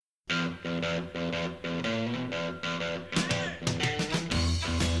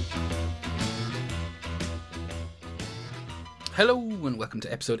Hello and welcome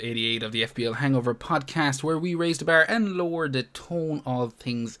to episode 88 of the FPL Hangover podcast, where we raise the bar and lower the tone of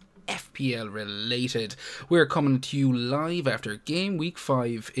things FPL related. We're coming to you live after game week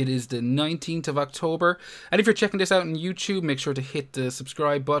 5. It is the 19th of October, and if you're checking this out on YouTube, make sure to hit the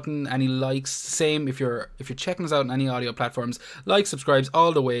subscribe button. Any likes, same if you're checking us out on any audio platforms, like, subscribes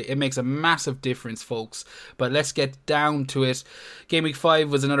all the way. It makes a massive difference, folks. But let's get down to it. Game week 5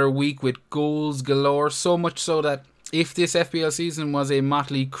 was another week with goals galore, so much so that if this FPL season was a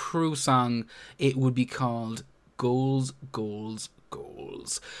Motley Crue song, it would be called Goals, Goals,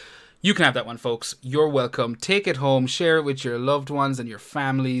 Goals. You can have that one, folks. You're welcome. Take it home, share it with your loved ones and your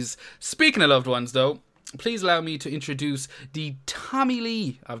families. Speaking of loved ones, though, please allow me to introduce the Tommy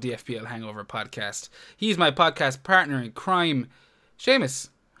Lee of the FPL Hangover podcast. He's my podcast partner in crime. Seamus,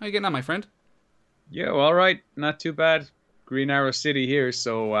 how you getting on, my friend? Yeah, all right. Not too bad. Green Arrow City here,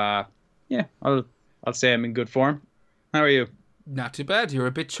 so yeah, I'll say I'm in good form. How are you? Not too bad. You're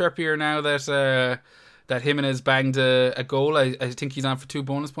a bit chirpier now that Jimenez banged a goal. I think he's on for 2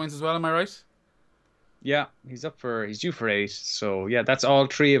 bonus points as well. Am I right? Yeah, he's due for 8. So yeah, that's all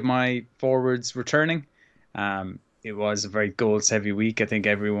 3 of my forwards returning. It was a very goals heavy week. I think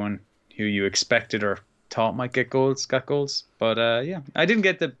everyone who you expected or thought might get goals got goals. But yeah, I didn't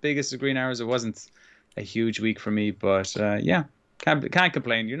get the biggest of green arrows. It wasn't a huge week for me, but yeah, can't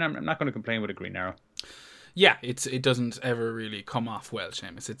complain. I'm not going to complain with a green arrow. Yeah, it doesn't ever really come off well,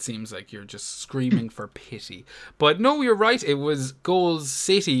 Seamus. It seems like you're just screaming for pity. But no, you're right. It was Goals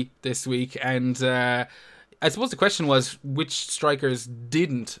City this week. And I suppose the question was, which strikers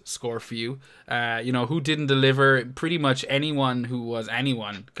didn't score for you? Who didn't deliver? Pretty much anyone who was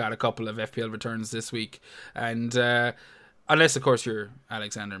anyone got a couple of FPL returns this week. And unless, of course, you're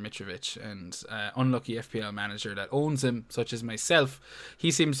Alexander Mitrovic, and unlucky FPL manager that owns him, such as myself.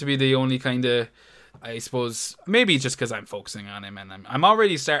 He seems to be the only kind of... I suppose maybe just because I'm focusing on him, and I'm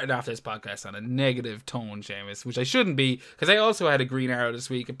already starting off this podcast on a negative tone, Seamus, which I shouldn't be, because I also had a green arrow this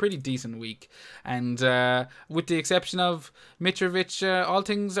week, a pretty decent week, and with the exception of Mitrovic, all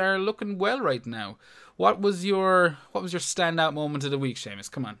things are looking well right now. What was your standout moment of the week, Seamus?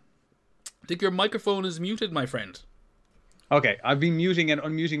 Come on, I think your microphone is muted, my friend. Okay, I've been muting and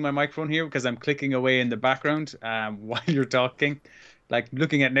unmuting my microphone here because I'm clicking away in the background while you're talking. Like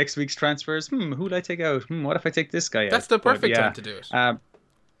looking at next week's transfers, who do I take out? What if I take this guy out? That's the perfect time to do it.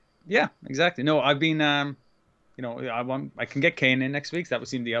 Yeah, exactly. No, I've been, I can get Kane in next week. That would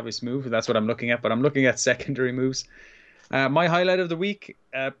seem the obvious move. That's what I'm looking at. But I'm looking at secondary moves. My highlight of the week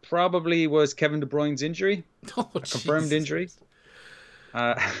probably was Kevin De Bruyne's injury, a confirmed injury,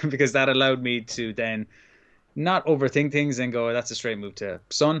 because that allowed me to then not overthink things and go, that's a straight move to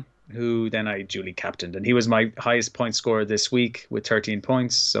Son, who then I duly captained. And he was my highest point scorer this week with 13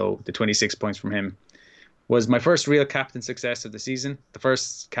 points. So the 26 points from him was my first real captain success of the season. The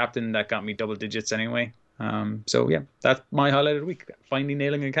first captain that got me double digits anyway. So yeah, that's my highlight of the week. Finally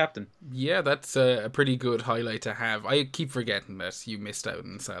nailing a captain. Yeah, that's a pretty good highlight to have. I keep forgetting that you missed out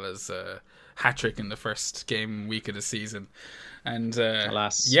on Salah's hat-trick in the first game week of the season. And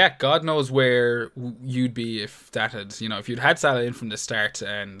alas, yeah, God knows where you'd be if that had, if you'd had Salah in from the start,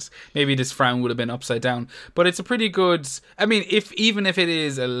 and maybe this frown would have been upside down. But it's a pretty good, even if it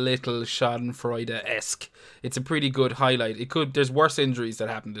is a little Schadenfreude-esque, it's a pretty good highlight. There's worse injuries that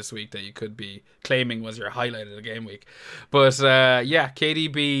happened this week that you could be claiming was your highlight of the game week. But yeah,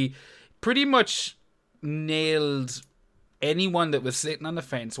 KDB pretty much nailed anyone that was sitting on the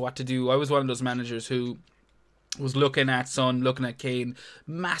fence what to do. I was one of those managers who was looking at Son, looking at Kane,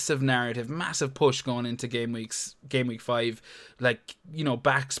 massive narrative, massive push going into game week 5,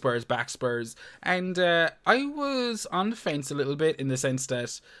 back Spurs. And I was on the fence a little bit in the sense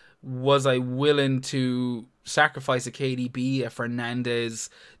that, was I willing to sacrifice a KDB, a Fernandes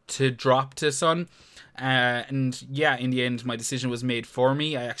to drop to Son? And yeah, in the end, my decision was made for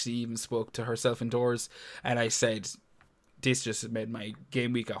me. I actually even spoke to herself indoors, and I said, this just made my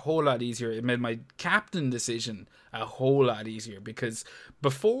game week a whole lot easier. It made my captain decision a whole lot easier, because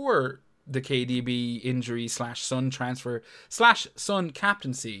before the KDB injury / Son transfer / Son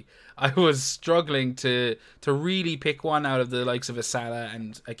captaincy, I was struggling to really pick one out of the likes of a Salah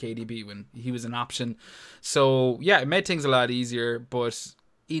and a KDB when he was an option. So yeah, it made things a lot easier, but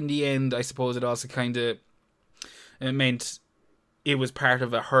in the end, I suppose it also it meant it was part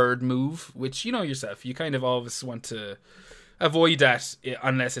of a herd move, which, yourself, you kind of always want to avoid that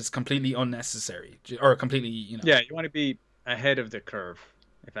unless it's completely unnecessary or completely, Yeah, you want to be ahead of the curve,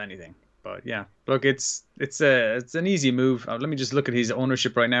 if anything. But yeah, look, it's an easy move. Let me just look at his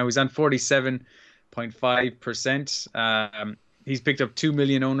ownership right now. He's on 47.5%. He's picked up 2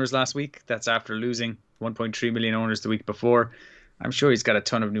 million owners last week. That's after losing 1.3 million owners the week before. I'm sure he's got a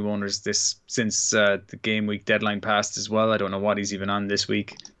ton of new owners since the game week deadline passed as well. I don't know what he's even on this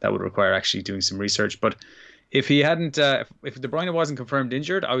week. That would require actually doing some research. But if he hadn't, if De Bruyne wasn't confirmed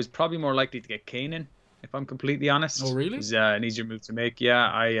injured, I was probably more likely to get Kane in, if I'm completely honest. Oh, really? It was an easier move to make.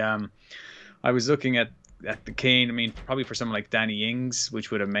 Yeah, I was looking at the Kane. I mean, probably for someone like Danny Ings,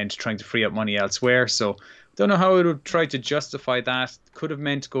 which would have meant trying to free up money elsewhere. So don't know how it would try to justify that. Could have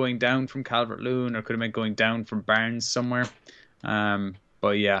meant going down from Calvert-Lewin, or could have meant going down from Barnes somewhere.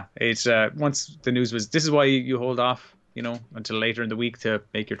 But yeah, it's once the news was, this is why you hold off, until later in the week to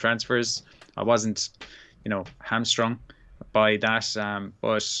make your transfers. I wasn't, hamstrung by that.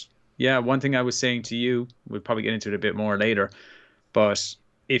 But yeah, one thing I was saying to you, we'll probably get into it a bit more later, but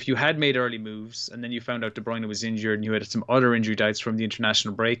if you had made early moves and then you found out De Bruyne was injured and you had some other injury doubts from the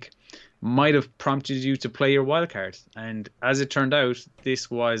international break, might have prompted you to play your wild card. And as it turned out, this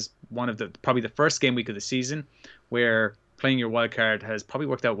was one of probably the first game week of the season where playing your wild card has probably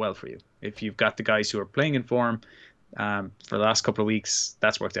worked out well for you. If you've got the guys who are playing in form for the last couple of weeks,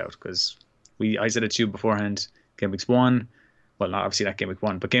 that's worked out, because I said it to you beforehand. Game weeks 1, well, not obviously not game week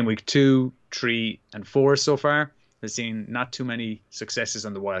 1, but game week 2, 3, and 4 so far has seen not too many successes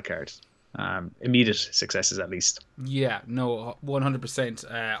on the wild card. Immediate successes, at least. Yeah, no, 100%.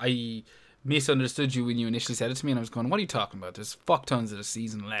 I misunderstood you when you initially said it to me, and I was going, what are you talking about? There's fuck tons of the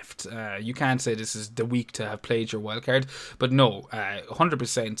season left. You can't say this is the week to have played your wildcard. But no,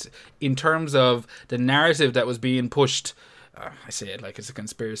 100%. In terms of the narrative that was being pushed, I say it like it's a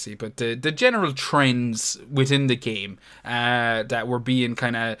conspiracy, but the general trends within the game that were being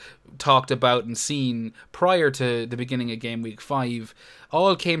kind of talked about and seen prior to the beginning of game week 5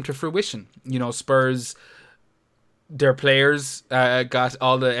 all came to fruition. Spurs, their players got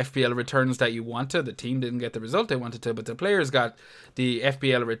all the FPL returns that you wanted. The team didn't get the result they wanted to, but the players got the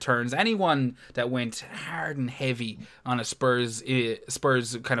FPL returns. Anyone that went hard and heavy on a Spurs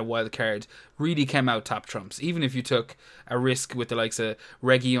kind of wild card really came out top trumps. Even if you took a risk with the likes of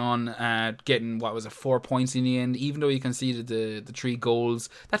Reguilon getting 4 points in the end, even though you conceded the 3 goals,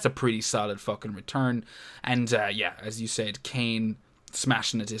 that's a pretty solid fucking return. And yeah, as you said, Kane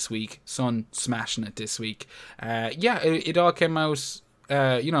smashing it this week, Son smashing it this week. It all came out,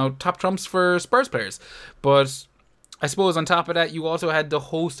 top trumps for Spurs players. But I suppose on top of that, you also had the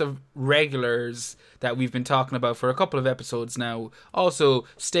host of regulars that we've been talking about for a couple of episodes now, also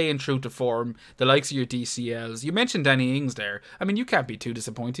staying true to form, the likes of your DCLs. You mentioned Danny Ings there. I mean, you can't be too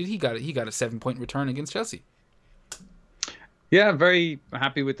disappointed. He got a 7-point return against Chelsea. Yeah, I'm very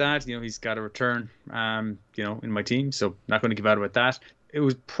happy with that. He's got a return, in my team, so not going to give out about that. It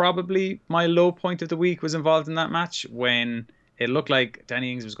was probably my low point of the week was involved in that match when it looked like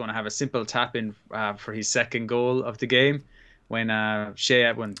Danny Ings was going to have a simple tap in for his second goal of the game when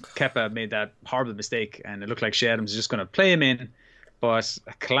Kepa made that horrible mistake, and it looked like Shea Adams was just going to play him in. But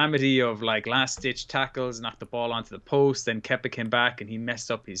a calamity of last-ditch tackles knocked the ball onto the post, then Kepa came back and he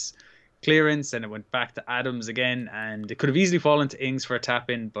messed up his clearance, and it went back to Adams again, and it could have easily fallen to Ings for a tap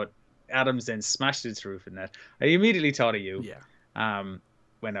in, but Adams then smashed it through the net. I immediately thought of you,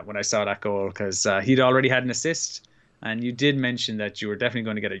 when I saw that goal, because he'd already had an assist, and you did mention that you were definitely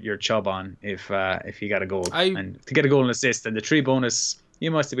going to get your chub on if he got a goal, and to get a goal and assist and the 3 bonus,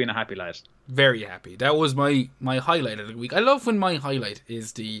 you must have been a happy lad. Very happy. That was my highlight of the week. I love when my highlight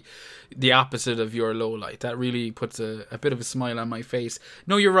is the opposite of your low light. That really puts a bit of a smile on my face.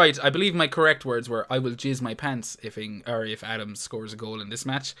 No, you're right. I believe my correct words were, I will jizz my pants if Adams scores a goal in this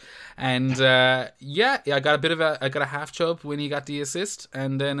match. And I got a half chub when he got the assist,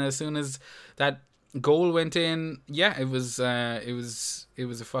 and then as soon as that goal went in, it was a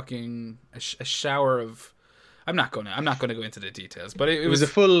fucking a shower of. I'm not gonna go into the details, but it was a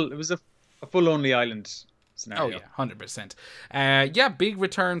full Lonely Island scenario. Oh yeah, 100%. Big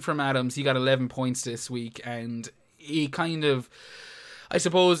return from Adams. He got 11 points this week, and he kind of, I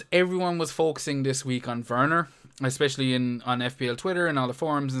suppose, everyone was focusing this week on Werner, especially on FPL Twitter and all the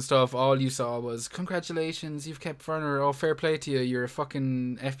forums and stuff. All you saw was, congratulations, you've kept Werner. Oh, fair play to you. You're a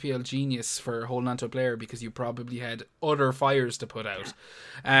fucking FPL genius for holding on to a player because you probably had other fires to put out.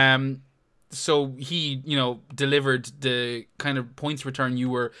 So he, delivered the kind of points return you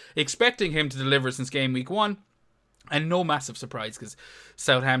were expecting him to deliver since game week 1. And no massive surprise, because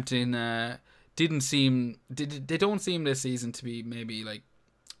Southampton don't seem this season to be maybe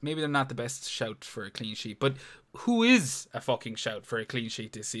maybe they're not the best shout for a clean sheet, but who is a fucking shout for a clean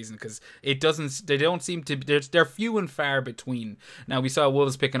sheet this season? Because they don't seem to, they're few and far between. Now, we saw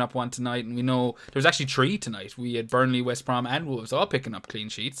Wolves picking up one tonight, and we know there's actually 3 tonight. We had Burnley, West Brom, and Wolves all picking up clean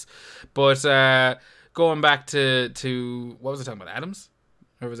sheets. But going back to what was I talking about, Adams?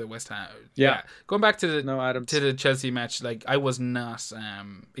 Or was it West Ham? Yeah. Going back to Adams. to the Chelsea match, like, I was not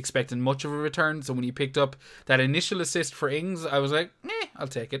expecting much of a return. So when he picked up that initial assist for Ings, I was like, I'll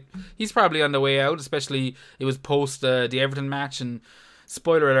take it. He's probably on the way out, especially it was post the Everton match. And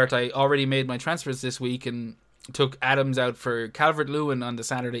spoiler alert, I already made my transfers this week and took Adams out for Calvert-Lewin on the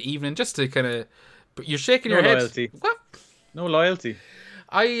Saturday evening, just to kind of... You're shaking your head. Loyalty. What? No loyalty.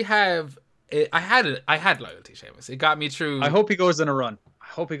 I had loyalty, Seamus. It got me through. I hope he goes on a run.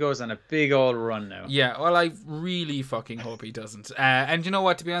 I hope he goes on a big old run now. Yeah, well, I really fucking hope he doesn't. And you know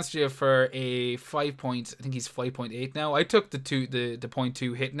what? To be honest with you, for a 5 point, I think he's 5.8 now. I took the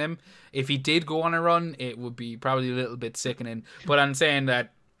 0.2 hitting him. If he did go on a run, it would be probably a little bit sickening. But I'm saying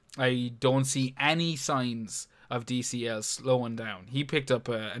that I don't see any signs of DCL slowing down. He picked up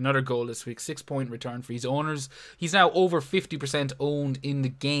another goal this week, 6-point return for his owners. He's now over 50% owned in the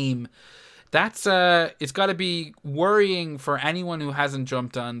game. That's it's got to be worrying for anyone who hasn't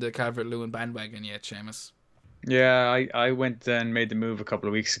jumped on the Calvert-Lewin bandwagon yet, Seamus. Yeah, I went and made the move a couple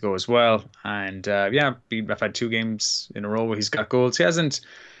of weeks ago as well, and I've had 2 games in a row where he's got goals. He hasn't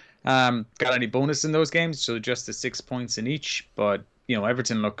got any bonus in those games, so just the 6 points in each. But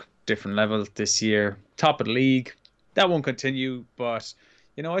Everton look different level this year, top of the league. That won't continue, but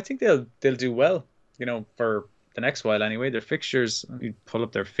I think they'll do well. For the next while anyway. Their fixtures, let me pull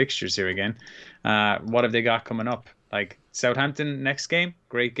up their fixtures here again. What have they got coming up? Like Southampton next game,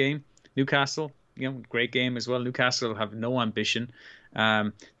 great game. Newcastle, great game as well. Newcastle have no ambition.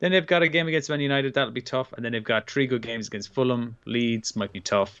 Then they've got a game against Man United, that'll be tough. And then they've got 3 good games against Fulham, Leeds might be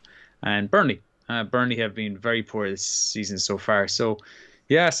tough, and Burnley. Burnley have been very poor this season so far. So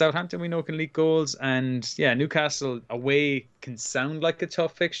yeah, Southampton we know can leak goals, and Newcastle away can sound like a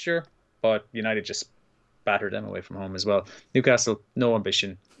tough fixture, but United just batter them away from home as well. Newcastle, no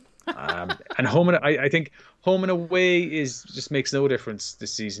ambition. And I think home and away just makes no difference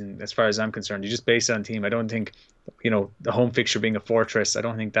this season as far as I'm concerned. You just base it on team. I don't think, the home fixture being a fortress, I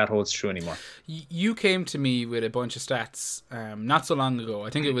don't think that holds true anymore. You came to me with a bunch of stats not so long ago. I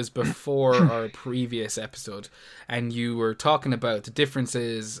think it was before our previous episode, and you were talking about the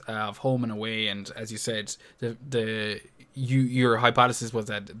differences of home and away, and as you said, your hypothesis was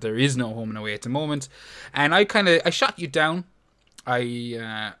that there is no home and away at the moment, and I shot you down.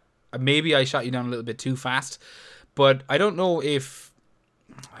 Maybe I shot you down a little bit too fast, but I don't know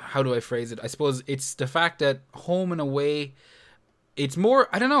how do I phrase it? I suppose it's the fact that home and away, it's more,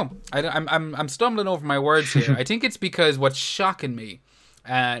 I don't know. I'm stumbling over my words here. I think it's because what's shocking me,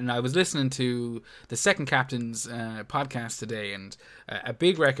 and I was listening to the Second Captain's podcast today, and a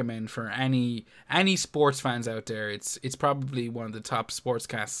big recommend for any sports fans out there. It's probably one of the top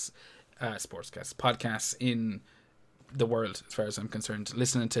podcasts in the world as far as I'm concerned,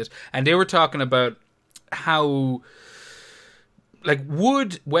 listening to it. And they were talking about how, like,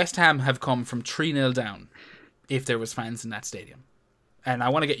 would West Ham have come from 3-0 down if there was fans in that stadium? And I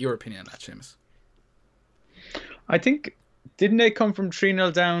want to get your opinion on that, Seamus. I think, didn't they come from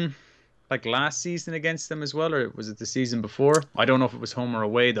 3-0 down like last season against them as well, or was it the season before? I don't know if it was home or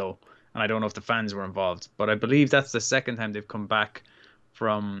away though, and I don't know if the fans were involved, but I believe that's the second time they've come back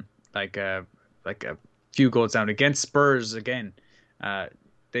from like a few goals down against Spurs again.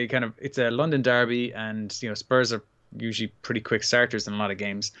 It's a London derby, and Spurs are usually pretty quick starters in a lot of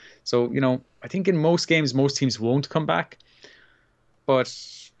games. So I think in most games most teams won't come back, but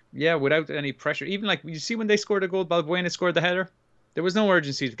yeah, without any pressure. Even like you see when they scored a goal, Balbuena scored the header. There was no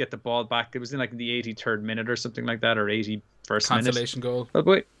urgency to get the ball back. It was in like the 83rd minute or something like that, or 81st minute. Consolation goal.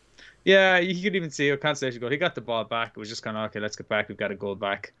 But yeah, you could even see a consolation goal. He got the ball back. It was just kind of, okay, let's get back. We've got a goal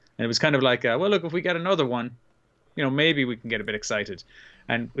back. And it was kind of like, well, look, if we get another one, maybe we can get a bit excited.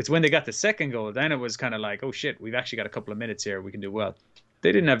 And it's when they got the second goal, then it was kind of like, oh shit, we've actually got a couple of minutes here. We can do well.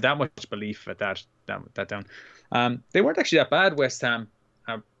 They didn't have that much belief at that down. They weren't actually that bad, West Ham.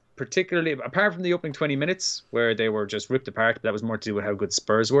 Particularly, apart from the opening 20 minutes where they were just ripped apart, but that was more to do with how good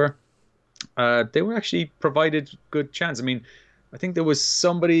Spurs were. They were actually provided good chance. I mean, I think there was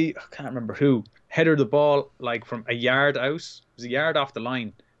somebody, I can't remember who, headed the ball like from a yard out. It was a yard off the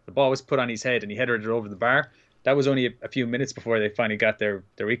line. The ball was put on his head and he headed it over the bar. That was only a few minutes before they finally got their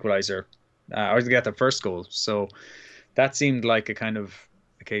equalizer, or they got their first goal. So that seemed like a kind of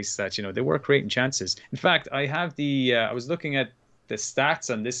a case that, they were creating chances. In fact, I have I was looking at the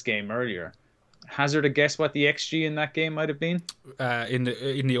stats on this game earlier, hazard a guess what the XG in that game might have been? In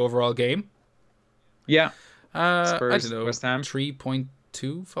the overall game. Yeah, I don't Spurs know, West Ham.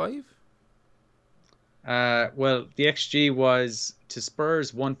 3.25. Well, the XG was to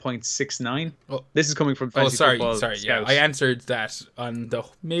Spurs 1.69. Oh, This is coming from oh, Fantasy sorry, Football sorry. Yeah, Scout. I answered that on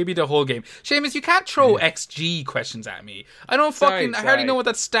maybe the whole game. Seamus, you can't throw XG questions at me. I don't fucking. I hardly know what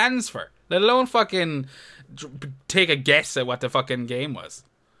that stands for. Let alone fucking take a guess at what the fucking game was.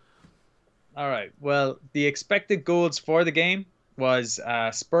 All right. Well, the expected goals for the game was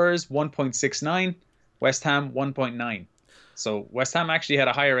Spurs 1.69, West Ham 1.9. So West Ham actually had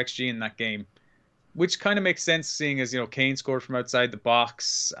a higher XG in that game, which kind of makes sense, seeing as Kane scored from outside the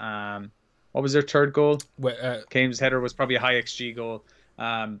box. What was their third goal? Kane's header was probably a high XG goal.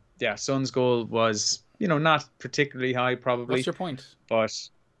 Yeah, Son's goal was not particularly high, probably. What's your point? But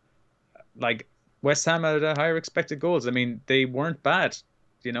like West Ham had a higher expected goals. I mean, they weren't bad.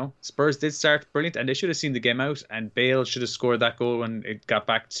 Spurs did start brilliant, and they should have seen the game out. And Bale should have scored that goal when it got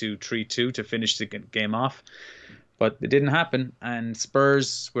back to 3-2 to finish the game off. But it didn't happen, and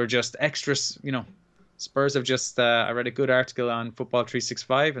Spurs were just extras. Spurs have just. I read a good article on Football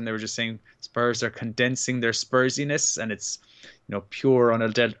 365, and they were just saying Spurs are condensing their Spursiness, and it's pure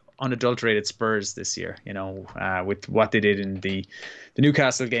unadulterated Spurs this year. With what they did in the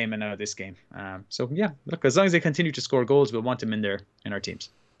Newcastle game and now this game. So yeah, look, as long as they continue to score goals, we'll want them in our teams.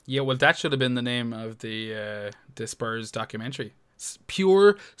 Yeah, well, that should have been the name of the Spurs documentary.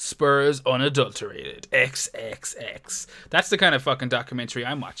 Pure Spurs unadulterated XXX. That's the kind of fucking documentary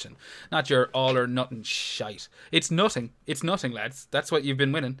I'm watching, not your all or nothing shite. It's nothing, lads. That's what you've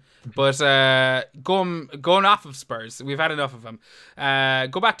been winning. But going off of Spurs, we've had enough of them.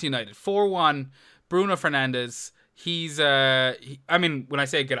 Go back to United. 4-1. Bruno Fernandes. He's I mean, when I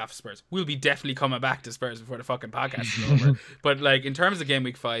say get off Spurs, we'll be definitely coming back to Spurs before the fucking podcast is over. But like, in terms of game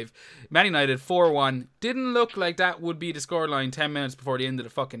week 5, Man United 4-1 didn't look like that would be the scoreline 10 minutes before the end of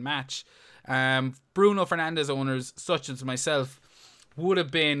the fucking match. Bruno Fernandes owners such as myself would have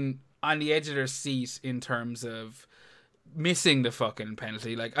been on the edge of their seat in terms of missing the fucking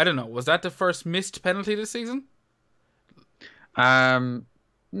penalty. Like, I don't know, was that the first missed penalty this season?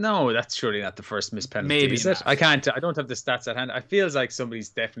 No, that's surely not the first missed penalty. Maybe is not. it? I don't have the stats at hand. I feel like somebody's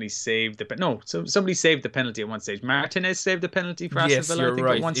definitely saved somebody saved the penalty at one stage. Martinez saved the penalty for Aston Villa, you're I think,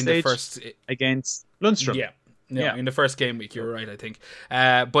 right. at one in stage the first against Lundstrom. Yeah, in the first game week, you're right, I think.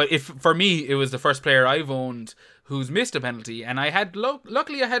 But if for me, it was the first player I've owned who's missed a penalty, and I had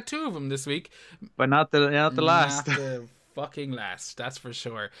luckily I had 2 of them this week, but not the last. Not the fucking last, that's for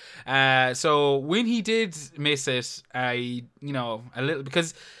sure. So when he did miss it, I a little,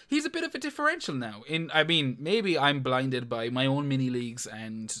 because he's a bit of a differential now. I mean, maybe I'm blinded by my own mini leagues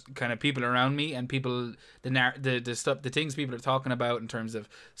and kind of people around me and people the stuff, the things people are talking about in terms of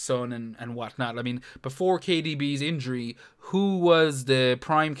Son and whatnot. I mean, before KDB's injury, who was the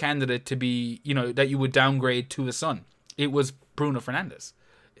prime candidate to be that you would downgrade to a Son? It was Bruno Fernandes,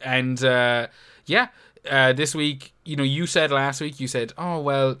 and this week, you said last week, you said, oh,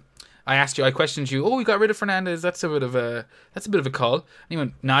 well, I questioned you, oh, we got rid of Fernandes, that's a bit of a call. And you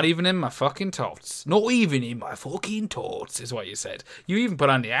went, not even in my fucking thoughts. Not even in my fucking thoughts, is what you said. You even put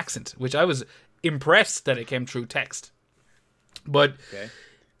on the accent, which I was impressed that it came through text. But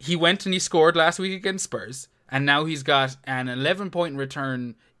he went and he scored last week against Spurs, and now he's got an 11-point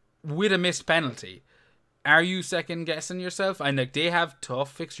return with a missed penalty. Are you second guessing yourself? And like, they have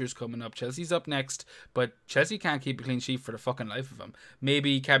tough fixtures coming up. Chelsea's up next, but Chelsea can't keep a clean sheet for the fucking life of them.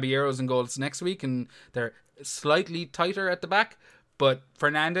 Maybe Caballero's in goals next week, and they're slightly tighter at the back. But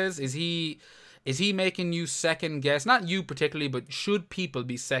Fernandes, is he making you second guess? Not you particularly, but should people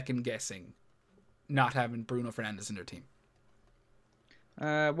be second guessing not having Bruno Fernandes in their team?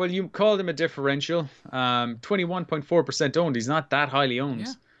 Well, you called him a differential. 21.4% owned. He's not that highly owned.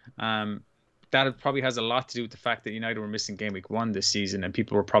 Yeah. That probably has a lot to do with the fact that United were missing game week 1 this season, and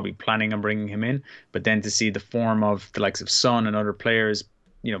people were probably planning on bringing him in. But then to see the form of the likes of Son and other players,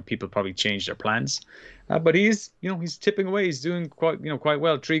 people probably changed their plans. But he's tipping away. He's doing quite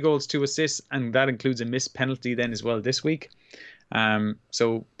well. 3 goals, 2 assists, and that includes a missed penalty then as well this week.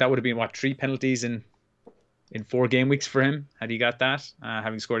 So that would have been 3 penalties in 4 game weeks for him had he got that,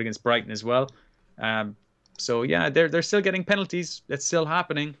 having scored against Brighton as well. So yeah, they're still getting penalties. That's still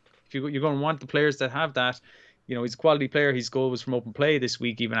happening. You're going to want the players that have that. He's a quality player. His goal was from open play this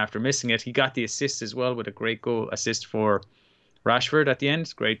week, even after missing it. He got the assist as well with a great goal assist for Rashford at the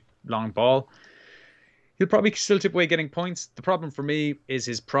end. Great long ball. He'll probably still tip away getting points. The problem for me is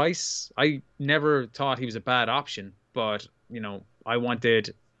his price. I never thought he was a bad option, but I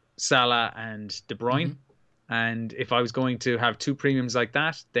wanted Salah and De Bruyne. And if I was going to have two premiums like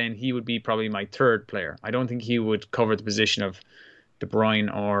that, then he would be probably my third player. I don't think he would cover the position of De Bruyne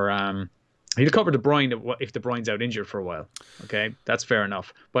or he'll cover De Bruyne if De Bruyne's out injured for a while. Okay, that's fair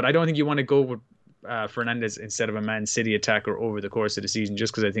enough. But I don't think you want to go with Fernandes instead of a Man City attacker over the course of the season,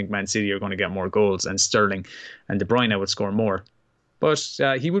 just because I think Man City are going to get more goals and Sterling and De Bruyne would score more. But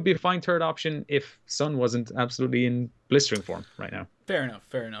he would be a fine third option if Son wasn't absolutely in blistering form right now. Fair enough.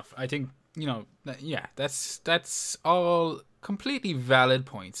 Fair enough. I think, yeah, that's all completely valid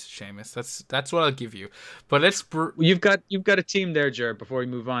points, Seamus. That's what I'll give you. But you've got a team there, Jared. Before we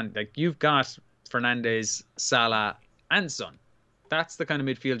move on, like you've got Fernandes, Salah, and Son. That's the kind of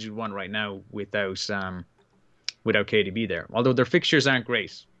midfield you'd want right now without KDB there. Although their fixtures aren't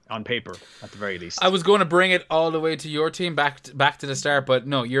great on paper, at the very least. I was going to bring it all the way to your team, back to the start, but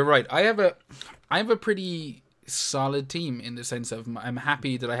no, you're right. I have a pretty solid team in the sense of I'm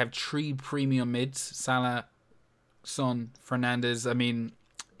happy that I have 3 premium mids: Salah, Son, Fernandes. I mean,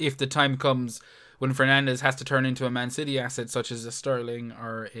 if the time comes when Fernandes has to turn into a Man City asset such as a Sterling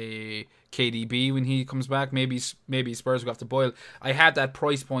or a KDB when he comes back, maybe Spurs will have to boil. I had that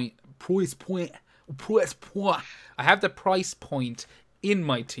price point. I have the price point in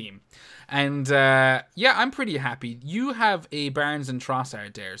my team, and I'm pretty happy. You have a Barnes and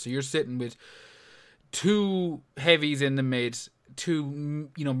Trossard there, so you're sitting with 2 heavies in the mid, 2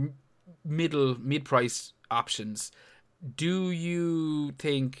 mid-price options. Do you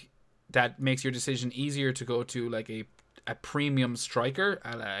think that makes your decision easier to go to like a premium striker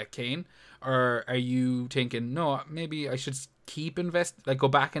a la Kane, or are you thinking no, maybe I should go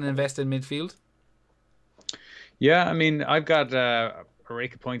back and invest in midfield? Yeah, I mean, I've got a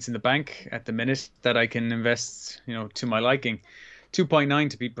rake of points in the bank at the minute that I can invest, to my liking. 2.9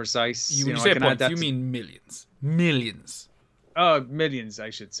 to be precise. You say points, you mean millions. Millions. Oh, millions, I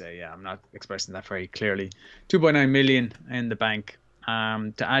should say. Yeah, I'm not expressing that very clearly. 2.9 million in the bank.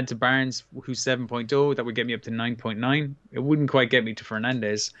 To add to Barnes, who's 7.0, that would get me up to 9.9. It wouldn't quite get me to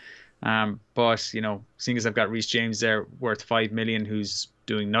Fernandes. But, seeing as I've got Reece James there worth 5 million, who's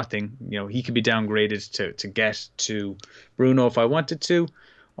doing nothing, he could be downgraded to get to Bruno if I wanted to,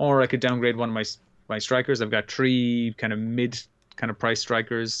 or I could downgrade one of my strikers. I've got 3 kind of mid kind of price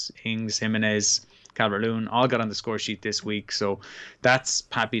strikers: Ings, Jimenez, Calvert-Lewin, all got on the score sheet this week. So that's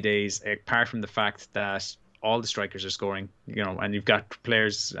happy days, apart from the fact that all the strikers are scoring, and you've got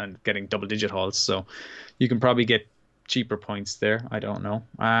players and getting double-digit hauls. So you can probably get cheaper points there. I don't know.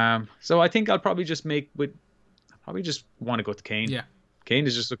 So I think I'll probably just want to go to Kane. Yeah. Kane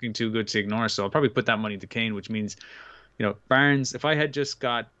is just looking too good to ignore. So I'll probably put that money to Kane, which means, Barnes, if I had just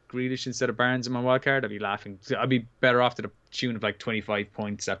got Grealish instead of Barnes in my wildcard, I'd be laughing. I'd be better off to the tune of like 25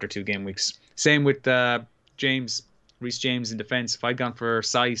 points after 2 game weeks. Same with Reece James in defense. If I'd gone for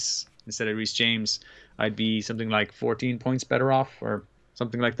Saiss instead of Reece James, I'd be something like 14 points better off or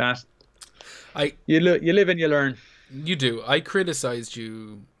something like that. You live and you learn. You do. I criticized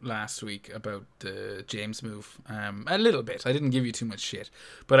you last week about the James move a little bit. I didn't give you too much shit.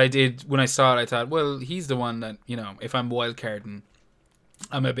 But I did, when I saw it, I thought, well, he's the one that, if I'm wildcarding,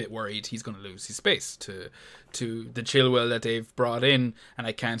 I'm a bit worried he's going to lose his space to the Chilwell that they've brought in, and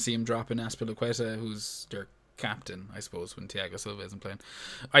I can't see him dropping Azpilicueta, who's their captain, I suppose, when Thiago Silva isn't playing.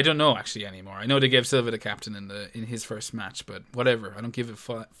 I don't know actually anymore. I know they gave Silva the captain in his first match, but whatever. I don't give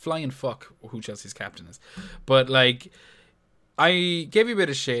a flying fuck who Chelsea's captain is. But like, I gave you a bit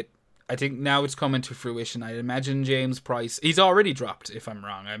of shit. I think now it's coming to fruition. I imagine James Price, he's already dropped, if I'm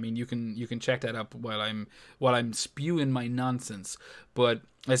wrong. I mean, you can check that up while I'm spewing my nonsense. But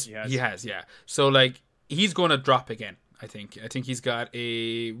he has, yeah. So like, he's going to drop again. I think he's got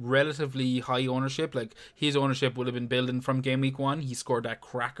a relatively high ownership. Like, his ownership would have been building from game week 1. He scored that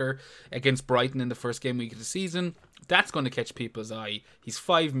cracker against Brighton in the first game week of the season. That's going to catch people's eye. He's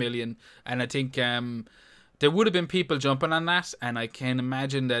 5 million, and I think there would have been people jumping on that, and I can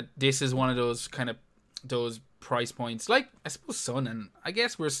imagine that this is one of those price points, like I suppose Son, and I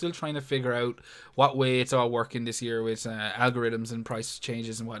guess we're still trying to figure out what way it's all working this year with algorithms and price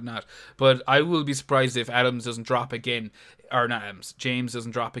changes and whatnot. But I will be surprised if James doesn't drop again,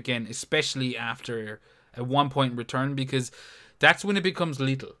 especially after a 1 point return, because that's when it becomes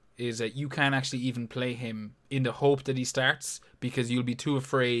lethal. Is that you can't actually even play him in the hope that he starts, because you'll be too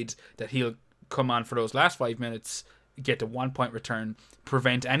afraid that he'll come on for those last 5 minutes, get the 1 point return,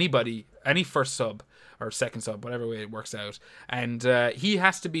 prevent any first sub or second sub, whatever way it works out. And he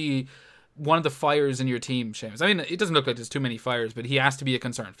has to be one of the fires in your team, Seamus. I mean, it doesn't look like there's too many fires, but he has to be a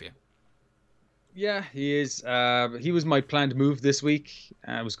concern for you. Yeah, he is. He was my planned move this week.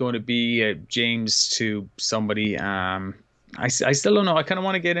 I was going to be James to somebody. I still don't know. I kind of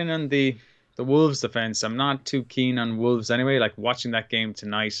want to get in on the the Wolves defense. I'm not too keen on Wolves anyway. Like watching that game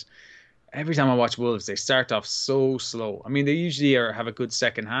tonight, every time I watch Wolves, they start off so slow. I mean, they usually have a good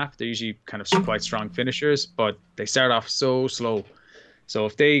second half. They're usually kind of quite strong finishers, but they start off so slow. So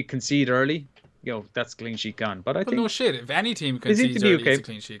if they concede early, that's clean sheet gone. But I Well, no think shit. If any team they seem to concedes be early, okay. it's a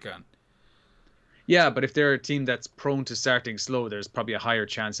clean sheet gone. Yeah, but if they're a team that's prone to starting slow, there's probably a higher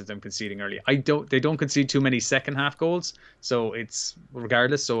chance of them conceding early. They don't concede too many second half goals, so it's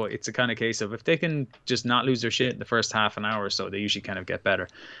regardless. So it's a kind of case of if they can just not lose their shit in the first half an hour or so, they usually kind of get better.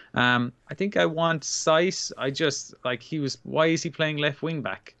 I think I want Saiss. I just like why is he playing left wing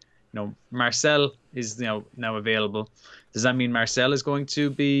back? Marcel is now available. Does that mean Marcel is going to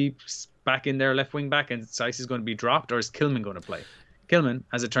be back in there left wing back and Saiss is going to be dropped, or is Kilman going to play? Kilman,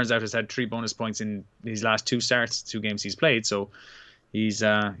 as it turns out, has had 3 bonus points in his last 2 games he's played. So he's,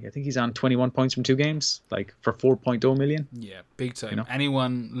 I think he's on 21 points from 2 games, like for 4.0 million. Yeah, big time.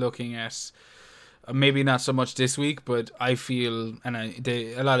 Anyone looking at maybe not so much this week, but I feel, and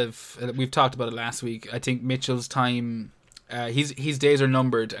we've talked about it last week. I think Mitchell's time, his days are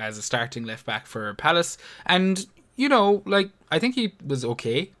numbered as a starting left back for Palace, and I think he was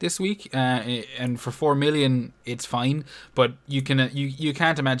okay this week, and for 4 million, it's fine. But you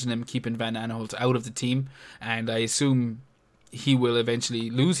can't imagine him keeping Van Aanholt out of the team, and I assume he will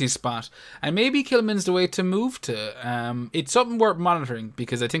eventually lose his spot. And maybe Kilman's the way to move to. It's something worth monitoring,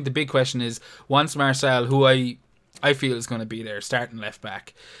 because I think the big question is, once Marcel, who I feel is going to be there starting left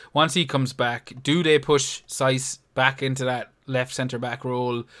back, once he comes back, do they push Saiss back into that left centre back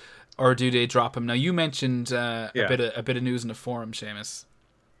role? Or do they drop him? Now, you mentioned a bit of news in the forum, Seamus.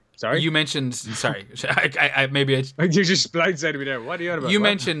 Sorry? You mentioned... Sorry. You just blindsided me there. What are you on about? You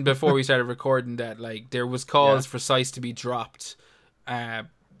mentioned before we started recording that there was calls for Saiss to be dropped. On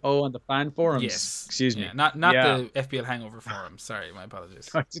the fan forums? Yes. Excuse me. Not the FPL Hangover forum. Sorry, my apologies.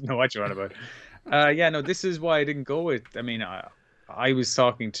 I didn't know what you're on about. This is why I didn't go with... I mean, I was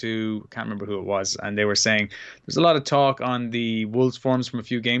talking to, can't remember who it was, and they were saying there's a lot of talk on the Wolves forums from a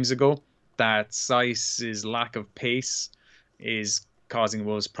few games ago that Saiss's lack of pace is causing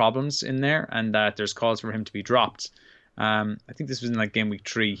Wolves problems in there, and that there's calls for him to be dropped. I think this was in game week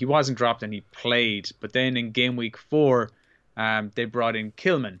 3. He wasn't dropped and he played, but then in game week 4, they brought in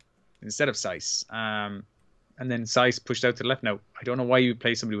Kilman instead of Saiss. And then Saiss pushed out to the left. Now, I don't know why you would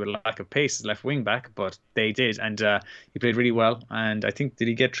play somebody with a lack of pace as left wing back, but they did. And he played really well. And I think, did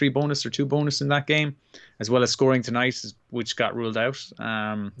he get 3 bonus or 2 bonus in that game? As well as scoring tonight, which got ruled out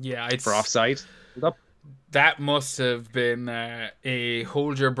for offside. That must have been a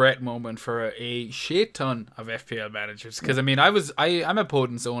hold your breath moment for a shit ton of FPL managers. Because I'm a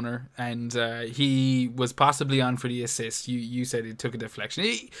Podence owner, and he was possibly on for the assist. You said he took a deflection.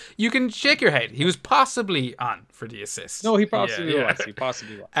 You can shake your head. He was possibly on for the assist. No, he possibly was. He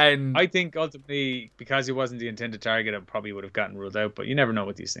possibly was. And I think ultimately, because he wasn't the intended target, it probably would have gotten ruled out. But you never know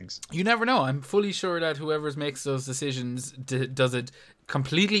with these things. You never know. I'm fully sure that whoever makes those decisions does it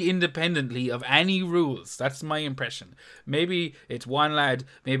completely independently of any rules. That's my impression. Maybe it's one lad,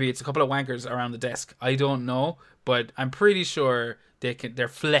 maybe it's a couple of wankers around the desk. I don't know, but I'm pretty sure they're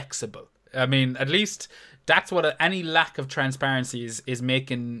flexible. I mean, at least that's what any lack of transparency is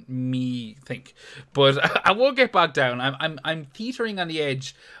making me think. But I won't get bogged down. I'm teetering on the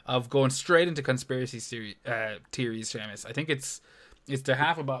edge of going straight into conspiracy theories, Seamus. I think it's the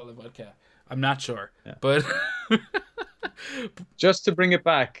half a bottle of vodka. I'm not sure, but just to bring it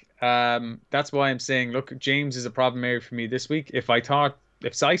back, that's why I'm saying, look, James is a problem area for me this week. If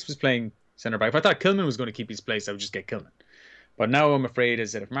Saiss was playing centre back, if I thought Kilman was going to keep his place, I would just get Kilman. But now I'm afraid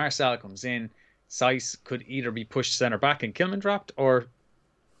is that if Marcel comes in, Saiss could either be pushed centre back and Kilman dropped, or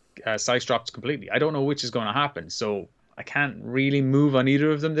Saiss drops completely. I don't know which is going to happen, so I can't really move on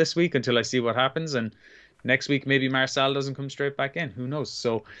either of them this week until I see what happens. And next week maybe Marcel doesn't come straight back in. Who knows?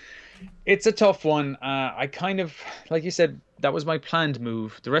 So it's a tough one. I kind of, like you said, that was my planned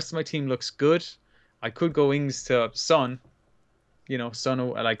move. The rest of my team looks good. I could go Ings to Son. Son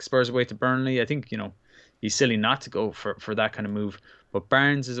like Spurs away to Burnley. I think, he's silly not to go for that kind of move. But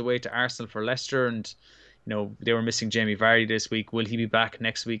Barnes is away to Arsenal for Leicester, and they were missing Jamie Vardy this week. Will he be back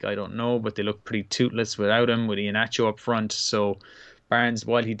next week? I don't know, but they look pretty toothless without him, with Iheanacho up front. So Barnes,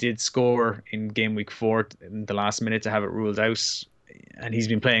 while he did score in game week 4 in the last minute to have it ruled out, and he's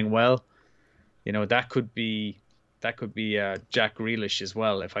been playing well, that could be Jack Grealish as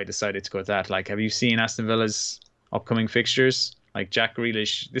well if I decided to go with that. Like, have you seen Aston Villa's upcoming fixtures? Like, Jack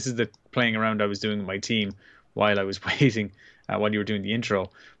Grealish, this is the playing around I was doing with my team while I was waiting, while you were doing the intro.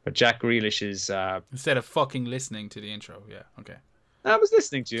 But Jack Grealish is... instead of fucking listening to the intro, yeah, okay. I was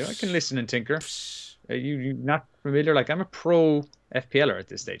listening to you. I can listen and tinker. You not familiar? Like, I'm a pro FPLer at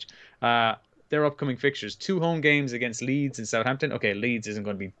this stage. Their upcoming fixtures: 2 home games against Leeds and Southampton. Okay, Leeds isn't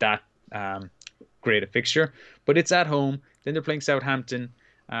going to be that great a fixture, but it's at home. Then they're playing Southampton.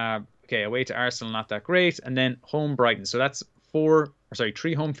 Okay, away to Arsenal, not that great, and then home Brighton. So that's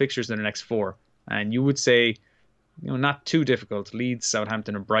 3 home fixtures in the next 4. And you would say, not too difficult. Leeds,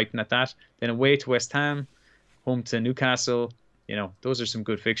 Southampton, and Brighton at that. Then away to West Ham, home to Newcastle. Those are some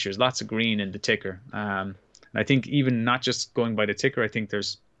good fixtures. Lots of green in the ticker. And I think even not just going by the ticker, I think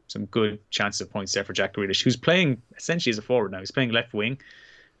there's some good chances of points there for Jack Grealish, who's playing essentially as a forward now. He's playing left wing,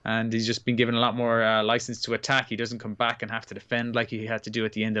 and he's just been given a lot more license to attack. He doesn't come back and have to defend like he had to do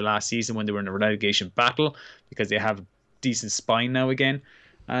at the end of last season when they were in a relegation battle, because they have decent spine now again.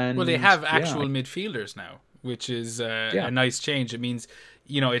 And well, they have actual midfielders now, which is a nice change. It means,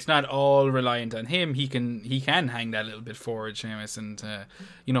 it's not all reliant on him. He can hang that little bit forward, Seamus, and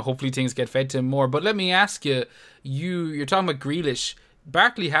hopefully things get fed to him more. But let me ask you, you're talking about Grealish.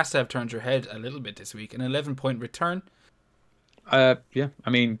 Barkley has to have turned your head a little bit this week. An 11-point return. Yeah. I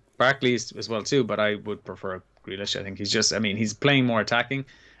mean, Barkley is as well too, but I would prefer Grealish. I think he's playing more attacking.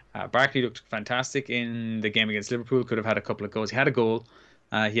 Barkley looked fantastic in the game against Liverpool. Could have had a couple of goals. He had a goal.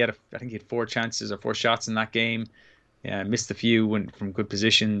 I think he had 4 chances or 4 shots in that game. Missed a few, went from good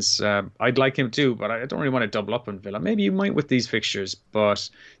positions. I'd like him too, but I don't really want to double up on Villa. Maybe you might with these fixtures, but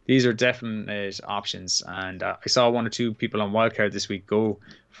these are definite options. And I saw 1 or 2 people on Wildcard this week go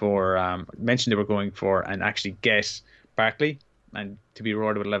for, mentioned they were going for and actually get Barkley. And to be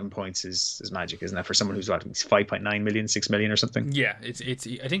rewarded with 11 points is magic, isn't that? For someone who's 5.9 million, 6 million or something. Yeah, it's.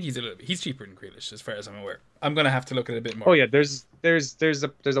 I think he's cheaper than Grealish, as far as I'm aware. I'm gonna have to look at it a bit more. Oh yeah, there's a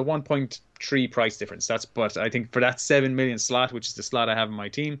 1.3 price difference. But I think for that 7 million slot, which is the slot I have in my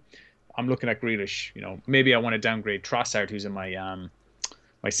team, I'm looking at Grealish. Maybe I want to downgrade Trossard, who's in my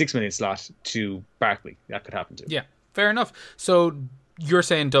 6 million slot, to Barkley. That could happen too. Yeah, fair enough. So you're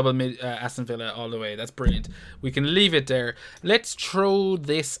saying double Aston Villa all the way. That's brilliant. We can leave it there. Let's throw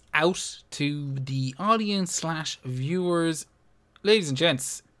this out to the audience / viewers. Ladies and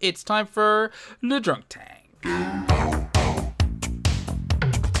gents, it's time for the Drunk Tank.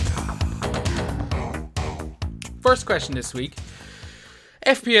 First question this week.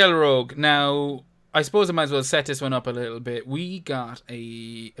 FPL Rogue. Now, I suppose I might as well set this one up a little bit. We got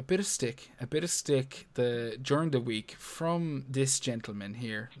a bit of stick during the week from this gentleman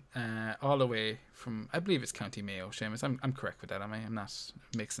here, all the way from, I believe it's County Mayo. Seamus, I'm correct with that, am I? I'm not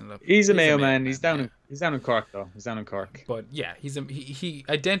mixing it up. He's a Mayo man. He's down in Cork though. He's down in Cork. But yeah, he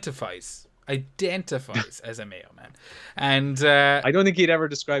identifies as a Mayo man, and I don't think he'd ever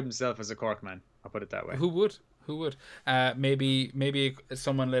describe himself as a Cork man. I'll put it that way. Who would? Maybe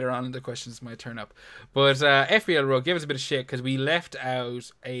someone later on in the questions might turn up. But FPL Rogue gave us a bit of shit because we left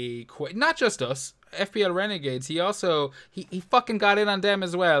out not just us, FPL Renegades. He fucking got in on them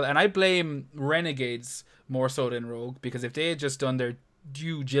as well. And I blame Renegades more so than Rogue, because if they had just done their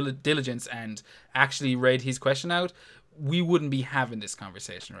due diligence and actually read his question out, we wouldn't be having this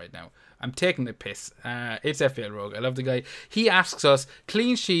conversation right now. I'm taking the piss. It's FPL Rogue. I love the guy. He asks us,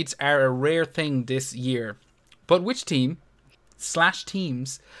 clean sheets are a rare thing this year, but which team /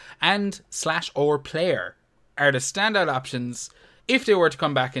 teams and / or player are the standout options if they were to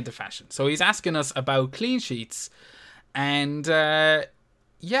come back into fashion? So he's asking us about clean sheets, and there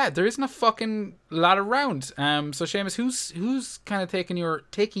isn't a fucking lot around. So Seamus, who's kind of taking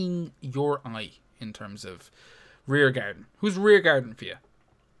your eye in terms of rear garden? Who's rear garden for you?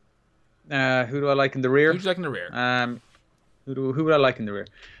 Who do I like in the rear? Who do you like in the rear? Who would I like in the rear?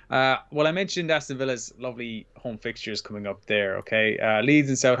 Well, I mentioned Aston Villa's lovely home fixtures coming up there, okay? Leeds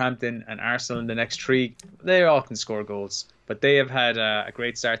and Southampton and Arsenal in the next 3. They all can score goals, but they have had a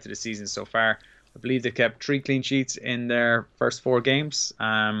great start to the season so far. I believe they kept 3 clean sheets in their first 4 games.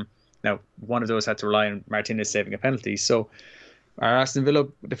 Now, one of those had to rely on Martinez saving a penalty. So, are Aston Villa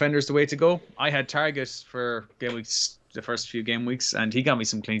defenders the way to go? I had Target for the first few game weeks, and he got me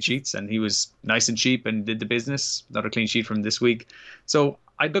some clean sheets, and he was nice and cheap and did the business. Another clean sheet from this week. So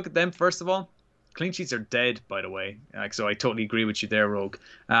I'd look at them first of all. Clean sheets are dead, by the way. So I totally agree with you there, Rogue.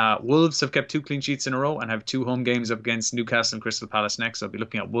 Wolves have kept 2 clean sheets in a row and have 2 home games up against Newcastle and Crystal Palace next. So I'll be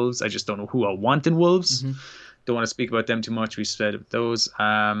looking at Wolves. I just don't know who I want in Wolves. Mm-hmm. Don't want to speak about them too much. We said those.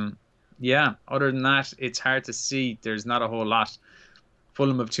 Other than that, it's hard to see. There's not a whole lot.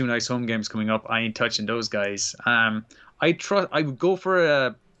 Fulham have 2 nice home games coming up. I ain't touching those guys. I would go for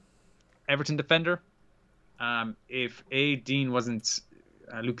a Everton defender. If A,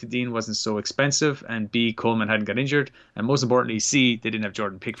 Luke Dean wasn't so expensive, and B, Coleman hadn't got injured, and most importantly, C, they didn't have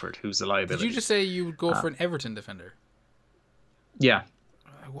Jordan Pickford, who's a liability. Did you just say you would go for an Everton defender? Yeah.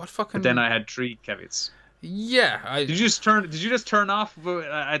 What But then fucking? I had 3 caveats. Yeah, I Did you just turn off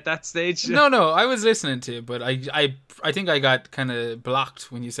at that stage? no, I was listening to you, but I think I got kind of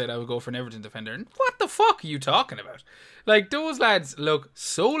blocked when you said I would go for an Everton defender. And what the fuck are you talking about? Like those lads look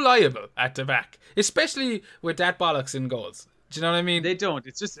so liable at the back, especially with that bollocks in goals. Do you know what I mean? They don't.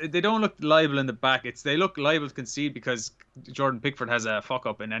 It's just they don't look liable in the back. They look liable to concede because Jordan Pickford has a fuck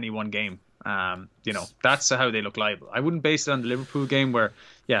up in any one game. That's how they look liable. I wouldn't base it on the Liverpool game where,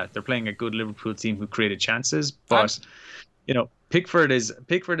 yeah, they're playing a good Liverpool team who created chances, but Pickford is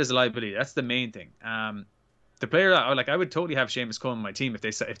a liability. That's the main thing. The player that I would totally have Seamus Coleman on my team if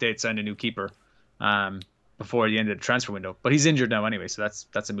they had signed a new keeper, before the end of the transfer window. But he's injured now anyway, so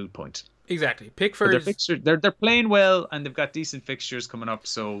that's a moot point. Exactly. But Pickford. they're playing well and they've got decent fixtures coming up.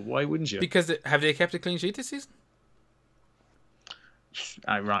 So why wouldn't you? Because have they kept a clean sheet this season?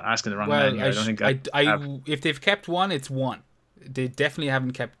 I'm asking the wrong man here. I don't think if they've kept one, it's one. They definitely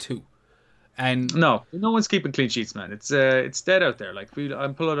haven't kept two. And no one's keeping clean sheets, man. It's dead out there. Like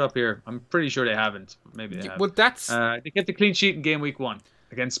I'm pulling it up here. I'm pretty sure they haven't. Maybe they have. Well, that's they kept the clean sheet in game week 1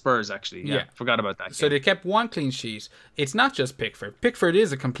 against Spurs. Actually, yeah. Forgot about that. So they kept one clean sheet. It's not just Pickford. Pickford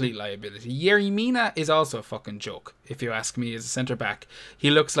is a complete liability. Yerry Mina is also a fucking joke, if you ask me. As a centre back, he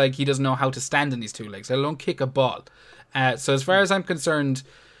looks like he doesn't know how to stand on his 2 legs. Let alone kick a ball. So as far as I'm concerned,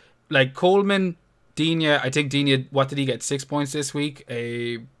 like Coleman, Digne, I think Digne, what did he get? 6 points this week?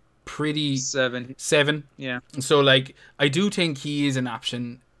 A pretty 7. Yeah. So like I do think he is an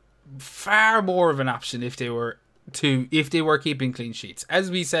option, far more of an option if they were keeping clean sheets, as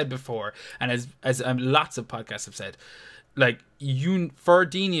we said before, and as lots of podcasts have said. Like for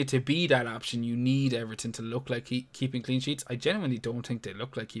Digne to be that option, you need Everton to look like keeping clean sheets. I genuinely don't think they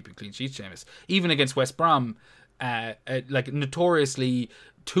look like keeping clean sheets, Seamus. Even against West Brom, like notoriously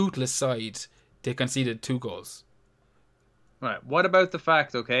toothless side, they conceded 2 goals. Right. What about the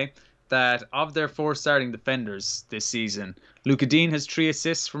fact, that of their 4 starting defenders this season, Luka Dean has 3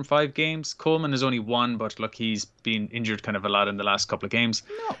 assists from 5 games. Coleman has only 1, but look, he's been injured kind of a lot in the last couple of games.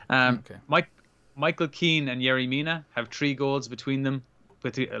 No. Michael Keane and Yerry Mina have 3 goals between them.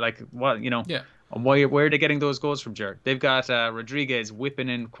 Yeah. Where are they getting those goals from, Jared? They've got Rodriguez whipping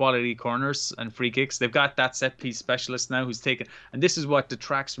in quality corners and free kicks. They've got that set piece specialist now who's taken, and this is what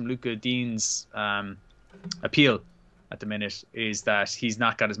detracts from Luka Dean's appeal at the minute, is that he's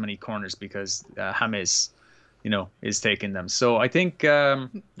not got as many corners because James, is taking them. So I think, I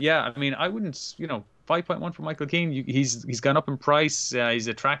wouldn't, 5.1 for Michael Keane. He's gone up in price. He's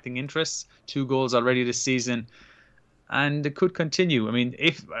attracting interest. 2 goals already this season. And it could continue. I mean,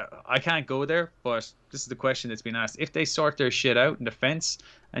 if I can't go there, but this is the question that's been asked. If they sort their shit out in defence,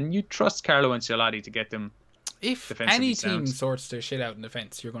 and you trust Carlo Ancelotti to get them, if any team sorts their shit out in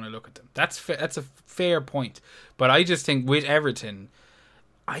defence, you're going to look at them. That's a fair point. But I just think with Everton,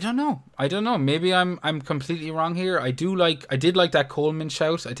 I don't know. Maybe I'm completely wrong here. I did like that Coleman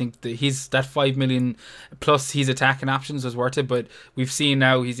shout. I think that 5 million plus his attacking options was worth it. But we've seen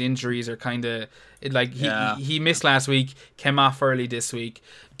now his injuries are kind of like he missed last week, came off early this week.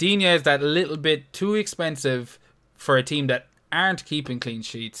 Digne is that little bit too expensive for a team that aren't keeping clean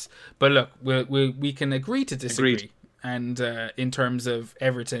sheets. But look, we can agree to disagree. Agreed. And in terms of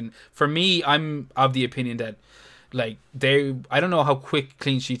Everton, for me, I'm of the opinion that I don't know how quick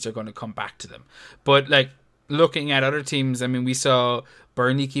clean sheets are going to come back to them. But like looking at other teams, I mean, we saw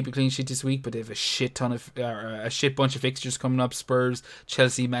Burnley keep a clean sheet this week, but they have a shit bunch of fixtures coming up. Spurs,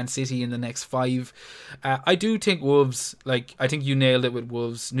 Chelsea, Man City in the next 5. I do think Wolves, I think you nailed it with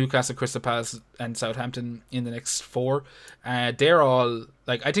Wolves, Newcastle, Crystal Palace and Southampton in the next 4. They're all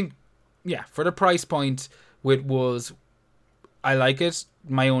I think, for the price point with Wolves, I like it.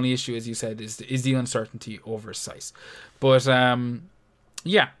 My only issue, as you said, is the uncertainty over size. But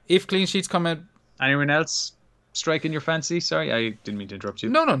if clean sheets come out. Anyone else striking your fancy? Sorry, I didn't mean to interrupt you.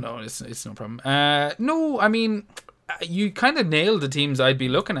 No, it's no problem. No, I mean, you kind of nailed the teams I'd be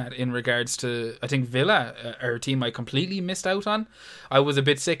looking at in regards to, I think Villa are a team I completely missed out on. I was a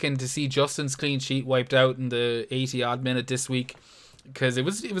bit sickened to see Justin's clean sheet wiped out in the 80 odd minute this week, because it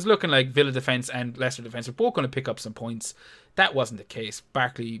was looking like Villa defence and Leicester defence were both going to pick up some points. That wasn't the case.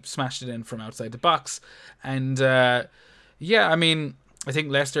 Barkley smashed it in from outside the box. And I mean, I think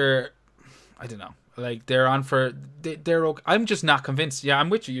Leicester, I don't know, they're on for, they're okay. I'm just not convinced. Yeah, I'm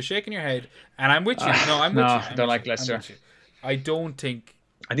with you. You're shaking your head, and I'm with you. No, I'm with you. I don't like Leicester. I don't think.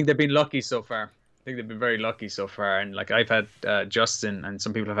 I think they've been lucky so far. I think they've been very lucky so far. And I've had Justin, and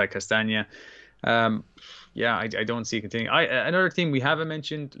some people have had Castagna. I don't see it continuing. Another team we haven't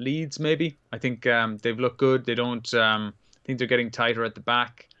mentioned, Leeds, maybe. I think they've looked good. They don't. I think they're getting tighter at the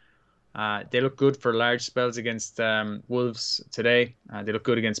back. They look good for large spells against Wolves today. They look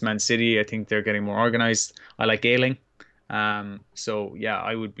good against Man City. I think they're getting more organized. I like Ayling. So yeah,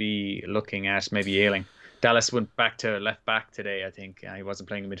 I would be looking at maybe Ayling. Dallas went back to left back today, I think. He wasn't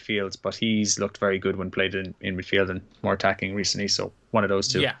playing in midfield, but he's looked very good when played in midfield and more attacking recently. So one of those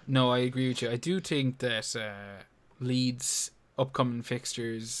two. Yeah, no, I agree with you. I do think that Leeds' upcoming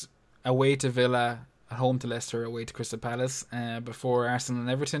fixtures, away to Villa, at home to Leicester, away to Crystal Palace, before Arsenal and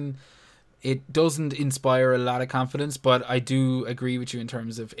Everton, it doesn't inspire a lot of confidence, but I do agree with you in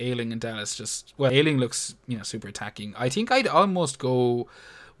terms of Ayling and Dallas. Ayling looks, super attacking. I think I'd almost go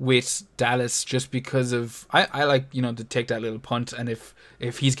with Dallas just because of I like to take that little punt, and if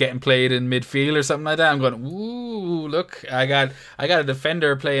he's getting played in midfield or something like that, I'm going, ooh, look, I got a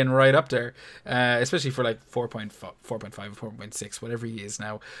defender playing right up there, especially for like 4.5, 4.6, whatever he is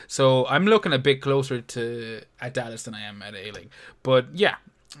now. So I'm looking a bit closer at Dallas than I am at Ayling. But yeah,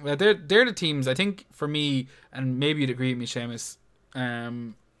 they're the teams I think for me, and maybe you'd agree with me, Seamus.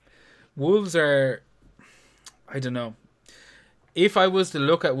 Wolves are, I don't know. If I was to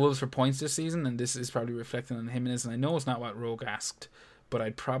look at Wolves for points this season, and this is probably reflecting on Jimenez, and I know it's not what Rogue asked, but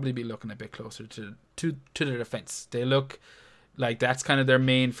I'd probably be looking a bit closer to their defense. They look like that's kind of their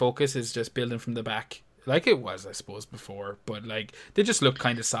main focus, is just building from the back, like it was, I suppose, before. But like they just look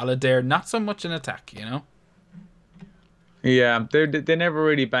kind of solid there, not so much in attack, Yeah, they never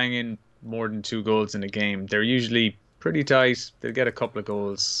really bang in more than 2 goals in a game. They're usually pretty tight. They get a couple of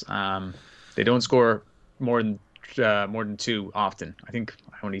goals. They don't score more than 2 often. I think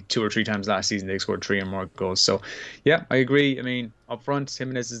only 2 or 3 times last season they scored 3 or more goals. So yeah, I agree. I mean, up front,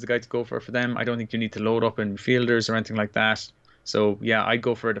 Jimenez is the guy to go for them. I don't think you need to load up in fielders or anything like that. So yeah, I'd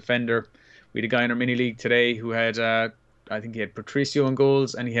go for a defender. We had a guy in our mini league today who had I think he had Patricio in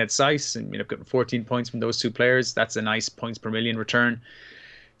goals and he had Saiss, and getting 14 points from those 2 players. That's a nice points per million return.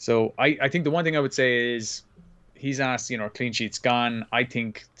 So I think the one thing I would say is, he's asked, clean sheets gone. I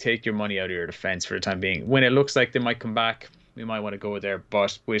think take your money out of your defense for the time being. When it looks like they might come back, we might want to go there.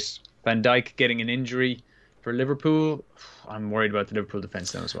 But with Van Dijk getting an injury for Liverpool, I'm worried about the Liverpool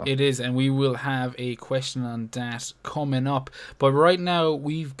defense now as well. It is, and we will have a question on that coming up. But right now,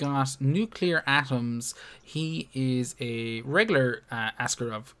 we've got Nuclear Atoms. He is a regular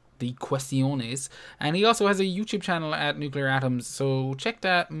asker of the Questiones, and he also has a YouTube channel at Nuclear Atoms, so check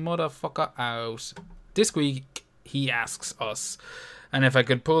that motherfucker out. This week, he asks us, and if I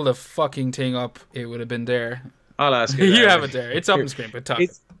could pull the fucking thing up, it would have been there. I'll ask you. You have it there. It's up on screen, but talk.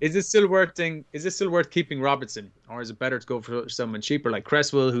 Is it still worth keeping Robertson, or is it better to go for someone cheaper like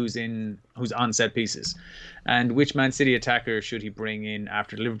Cresswell, who's on set pieces? And which Man City attacker should he bring in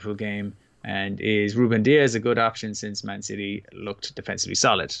after the Liverpool game? And is Ruben Diaz a good option since Man City looked defensively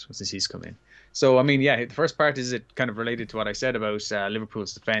solid since he's come in? So I mean, yeah, the first part is it kind of related to what I said about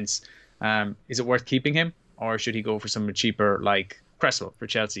Liverpool's defense. Is it worth keeping him, or should he go for someone cheaper like Cresswell for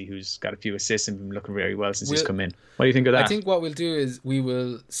Chelsea, who's got a few assists and been looking very well since he's come in? What do you think of that? I think what we'll do is we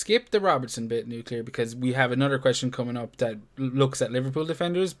will skip the Robertson bit, Nuclear, because we have another question coming up that looks at Liverpool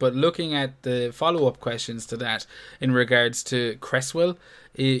defenders, but looking at the follow-up questions to that in regards to Cresswell,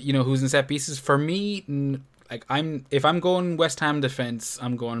 who's in set pieces. For me, like if I'm going West Ham defense,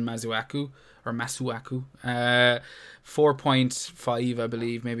 I'm going Masuaku. 4.5, I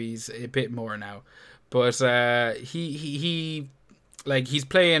believe. Maybe he's a bit more now, but he's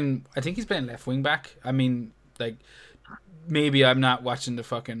playing. I think he's playing left wing back. I mean, like, maybe I'm not watching the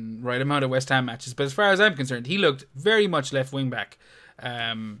fucking right amount of West Ham matches, but as far as I'm concerned, he looked very much left wing back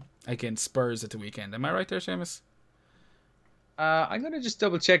against Spurs at the weekend. Am I right there, Seamus? I'm going to just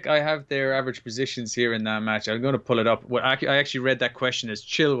double check. I have their average positions here in that match. I'm going to pull it up. Well, I actually read that question as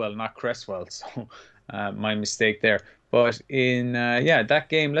Chilwell, not Cresswell. So my mistake there. But in that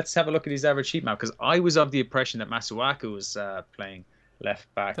game, let's have a look at his average heat map, because I was of the impression that Masuaku was playing left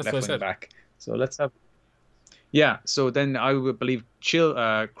wing back. So let's have. Yeah, so then I would believe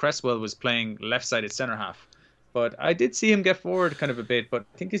Cresswell was playing left-sided centre half. But I did see him get forward kind of a bit, but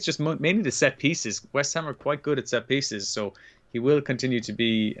I think it's just mainly the set pieces. West Ham are quite good at set pieces, so he will continue to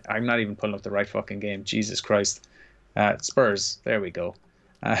be. I'm not even pulling up the right fucking game. Jesus Christ. Spurs. There we go.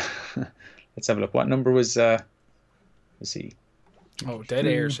 Let's have a look. What number was let's see. Oh, dead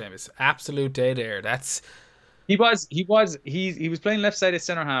air, Seamus. Absolute dead air. That's he was playing left-sided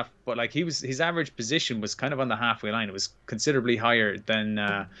centre half, but like his average position was kind of on the halfway line. It was considerably higher than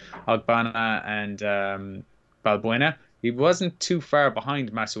Ogbonna and Balbuena. He wasn't too far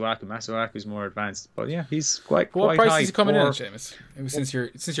behind Masuaku. Masuaku's more advanced, but yeah, he's quite what price high. Is he coming in at, Seamus?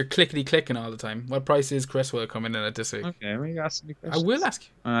 Since you're clickety clicking all the time, what price is Cresswell coming in at this week? Okay, we ask me I will ask you.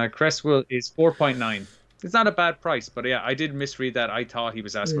 Cresswell is 4.9. it's not a bad price. But yeah, I did misread that. I thought he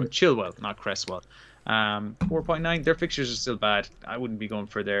was asking about Chilwell, not Cresswell. 4.9. Their fixtures are still bad. I wouldn't be going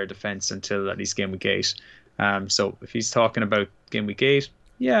for their defense until at least game week 8. So if he's talking about game week 8,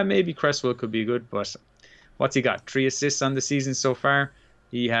 yeah, maybe Cresswell could be good. But what's he got? 3 assists on the season so far.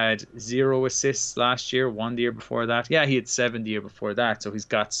 He had 0 assists last year, 1 the year before that. Yeah, he had 7 the year before that. So he's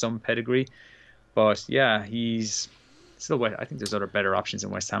got some pedigree. But yeah, he's still. I think there's other better options in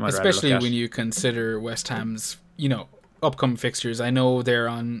West Ham. Especially when you consider West Ham's, upcoming fixtures. I know they're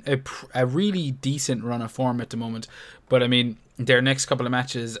on a really decent run of form at the moment, but I mean, their next couple of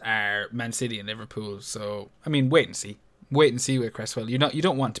matches are Man City and Liverpool. So I mean, wait and see with Cresswell. You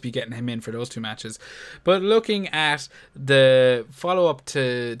don't want to be getting him in for those 2 matches. But looking at the follow up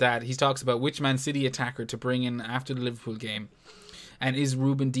to that, he talks about which Man City attacker to bring in after the Liverpool game, and is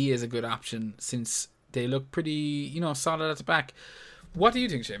Ruben Diaz a good option since they look pretty solid at the back. What do you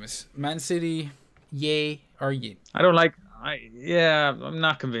think, Seamus? Man City, yay or yay? I don't like. I'm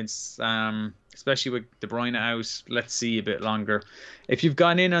not convinced. Especially with De Bruyne out. Let's see a bit longer. If you've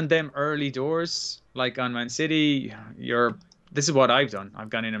gone in on them early doors, like on Man City, this is what I've done. I've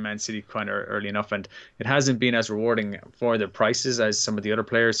gone in on Man City quite early enough, and it hasn't been as rewarding for their prices as some of the other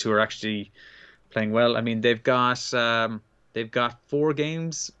players who are actually playing well. I mean, they've got 4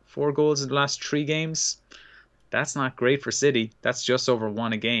 goals in the last 3 games. That's not great for City. That's just over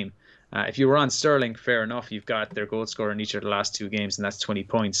 1 a game. If you were on Sterling, fair enough. You've got their goal scorer in each of the last 2 games, and that's 20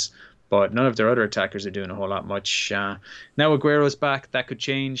 points. But none of their other attackers are doing a whole lot much. Now Aguero's back. That could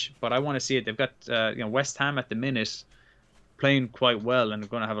change, but I want to see it. They've got West Ham at the minute playing quite well, and they're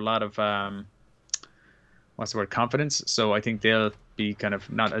going to have a lot of confidence. So I think they'll be kind of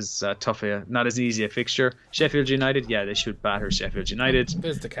not as not as easy a fixture. Sheffield United, yeah, they should batter Sheffield United.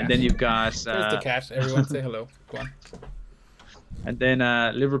 There's the cat. And then you've got there's the cat. Everyone say hello. Go on. And then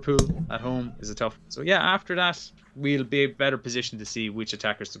Liverpool at home is a tough. So yeah, after that we'll be a better position to see which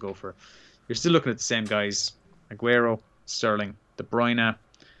attackers to go for. You're still looking at the same guys: Aguero, Sterling, De Bruyne.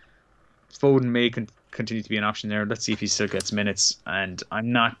 Foden may continue to be an option there. Let's see if he still gets minutes. And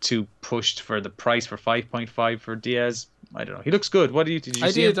I'm not too pushed for the price for 5.5 for Diaz. I don't know. He looks good. What did you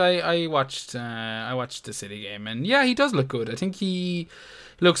see? I watched the City game, and yeah, he does look good. I think he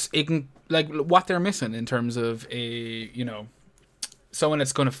looks like what they're missing in terms of someone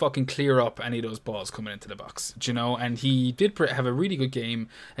that's going to fucking clear up any of those balls coming into the box, and he did have a really good game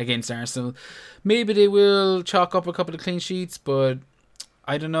against Arsenal. Maybe they will chalk up a couple of clean sheets, but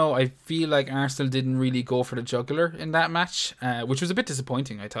I don't know. I feel like Arsenal didn't really go for the jugular in that match, which was a bit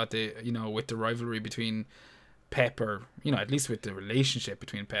disappointing. I thought they, with the rivalry between Pep, or at least with the relationship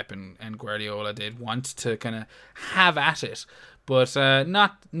between Pep and Guardiola, they'd want to kind of have at it, but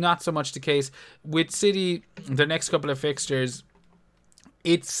not so much the case with City. Their next couple of fixtures,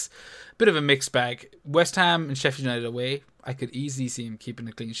 it's a bit of a mixed bag. West Ham and Sheffield United away. I could easily see him keeping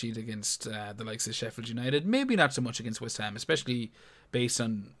a clean sheet against the likes of Sheffield United. Maybe not so much against West Ham, especially based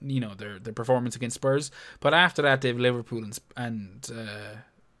on their performance against Spurs. But after that, they have Liverpool and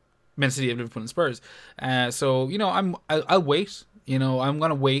Man City have Liverpool and Spurs. So I'll wait. I'm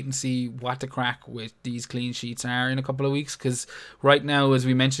gonna wait and see what the crack with these clean sheets are in a couple of weeks. Because right now, as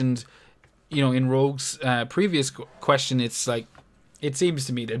we mentioned, in Rogue's previous question, it's like, it seems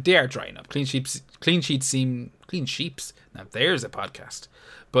to me that they are drying up. Clean sheets. Now there's a podcast,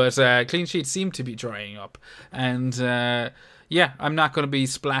 but clean sheets seem to be drying up, and I'm not going to be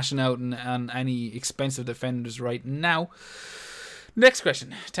splashing out on any expensive defenders right now. Next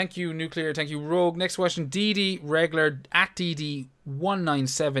question. Thank you, Nuclear. Thank you, Rogue. Next question. DD Regular at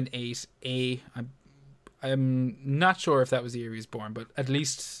DD1978A. I'm not sure if that was the year he was born, but at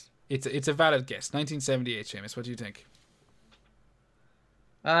least it's a valid guess. 1978, Seamus. What do you think?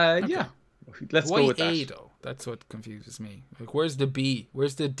 Okay. Yeah. Let's go with that. Why A though? That's what confuses me. Like, where's the B?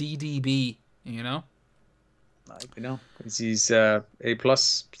 Where's the DDB? He's A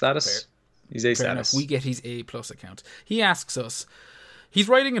plus status. Fair. He's A Fair status. Enough. We get his A plus account. He asks us, he's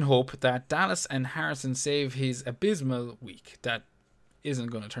writing in hope that Dallas and Harrison save his abysmal week. That isn't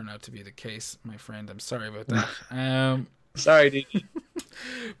going to turn out to be the case, my friend. I'm sorry about that. Sorry, DD.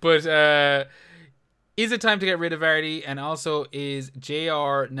 But is it time to get rid of Vardy? And also, is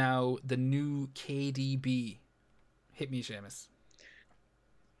JR now the new KDB? Hit me, Seamus.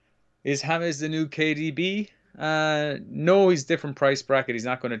 Is James the new KDB? No, he's different price bracket. He's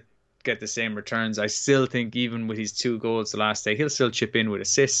not going to get the same returns. I still think even with his 2 goals the last day, he'll still chip in with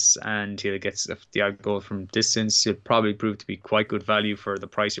assists, and he'll get the odd goal from distance. He'll probably prove to be quite good value for the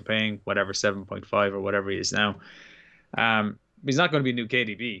price you're paying, whatever, 7.5 or whatever he is now. He's not going to be new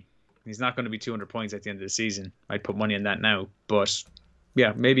KDB. He's not going to be 200 points at the end of the season. I'd put money on that now. But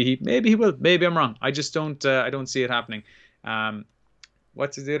Yeah, maybe he will. Maybe I'm wrong. I don't see it happening. Um,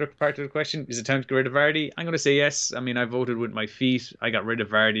 what's the other part of the question? Is it time to get rid of Vardy? I'm going to say yes. I mean, I voted with my feet. I got rid of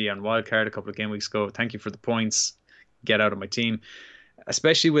Vardy on wildcard a couple of game weeks ago. Thank you for the points. Get out of my team,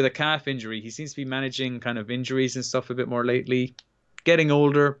 especially with a calf injury. He seems to be managing kind of injuries and stuff a bit more lately. Getting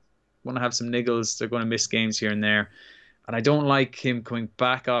older, want to have some niggles. They're going to miss games here and there, and I don't like him coming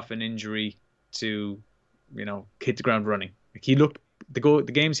back off an injury to, hit the ground running. Like he looked the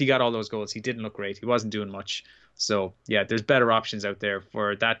games he got all those goals. He didn't look great. He wasn't doing much. So yeah, there's better options out there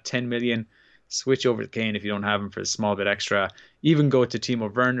for that 10 million. Switch over to Kane if you don't have him for a small bit extra. Even go to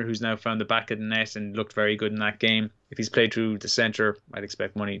Timo Werner, who's now found the back of the net and looked very good in that game. If he's played through the centre, I'd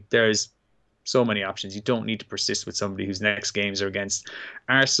expect money. There's so many options. You don't need to persist with somebody whose next games are against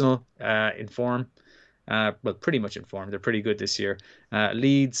Arsenal in form. Well, pretty much in form. They're pretty good this year.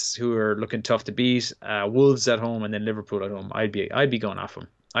 Leeds, who are looking tough to beat. Wolves at home, and then Liverpool at home. I'd be going off them.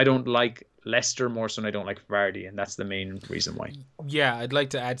 I don't like Leicester more so than I don't like Vardy, and that's the main reason why. Yeah, I'd like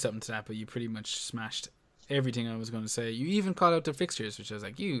to add something to that, but you pretty much smashed everything I was going to say. You even called out the fixtures, which I was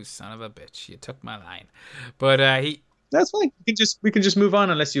like, you son of a bitch, you took my line. But that's fine. We can just move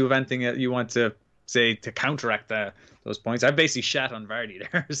on unless you have anything you want to say to counteract those points. I basically shat on Vardy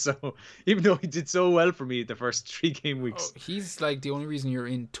there, so even though he did so well for me the first 3 game weeks. He's like the only reason you're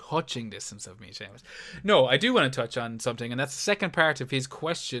in touching distance of me, Seamus. No, I do want to touch on something, and that's the second part of his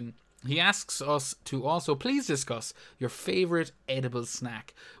question. He asks us to also please discuss your favorite edible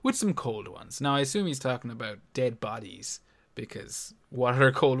snack with some cold ones. Now, I assume he's talking about dead bodies, because what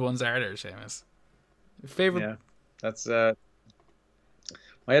other cold ones are there, Seamus? Favorite? Yeah, that's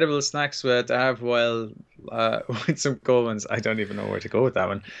my edible snacks to have while with some cold ones. I don't even know where to go with that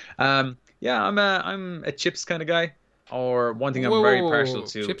one. Yeah, I'm a chips kind of guy, or one thing I'm very partial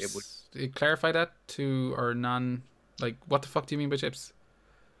to. Chips? Clarify that to or non. Like, what the fuck do you mean by chips?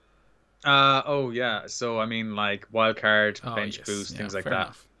 Oh yeah. So I mean like wild card, bench boost, things like that.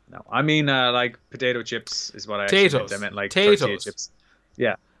 Enough. No, I mean like potato chips is what I actually meant. I meant like tortilla chips.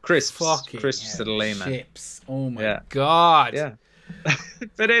 Yeah, crisps to the layman. Chips. Oh my god. Yeah.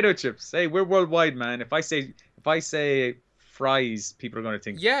 Potato chips. Hey, we're worldwide, man. If I say fries, people are going to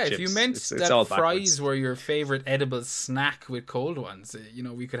think chips. If you meant that fries were your favorite edible snack with cold ones,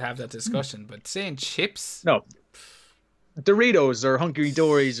 we could have that discussion. But saying chips, no. Doritos or Hunky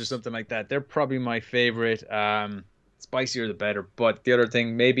Dories or something like that. They're probably my favorite. Spicier the better. But the other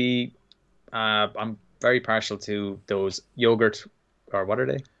thing, maybe I'm very partial to those yogurt, or what are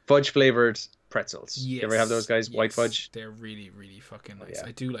they? Fudge flavored pretzels. Yes. You ever have those guys? Yes. White fudge? They're really, really fucking nice. Yeah.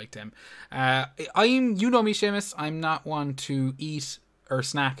 I do like them. You know me, Seamus. I'm not one to eat or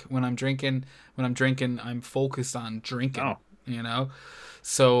snack when I'm drinking. When I'm drinking, I'm focused on drinking.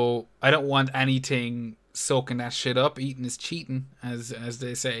 So I don't want anything soaking that shit up. Eating is cheating, as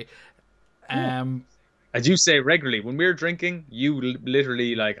they say. As you say regularly, when we're drinking, you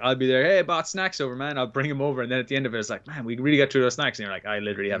literally like, I'll be there, hey, I bought snacks over, man, I'll bring them over, and then at the end of it, it's like, man, we really got through those snacks, and you're like, I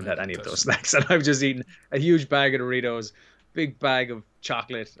literally haven't had any of those snacks, and I've just eaten a huge bag of Doritos, big bag of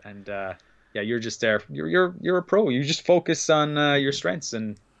chocolate, and you're just there. You're a pro. You just focus on your strengths,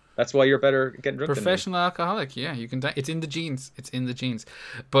 and that's why you're better getting drunk. Professional alcoholic, yeah, you can. It's in the genes. It's in the genes.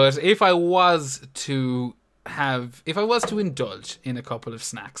 But if I was to indulge in a couple of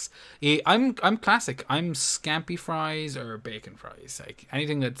snacks, I'm classic. I'm scampi fries or bacon fries. Like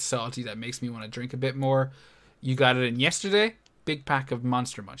anything that's salty that makes me want to drink a bit more. You got it in yesterday. Big pack of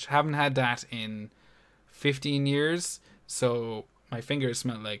Monster Munch. Haven't had that in 15 years, so my fingers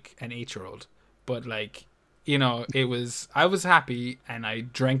smell like an 8-year-old. But like, I was happy, and I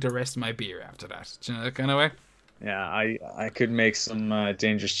drank the rest of my beer after that. Do you know that kind of way? Yeah, I could make some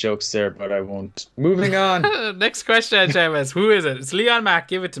dangerous jokes there, but I won't. Moving on. Next question, Seamus. Who is it? It's Leon Mack.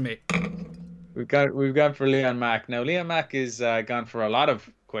 Give it to me. We've gone for Leon Mack. Now, Leon Mack is gone for a lot of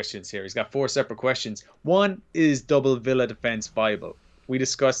questions here. He's got 4 separate questions. One is double Villa defense viable. We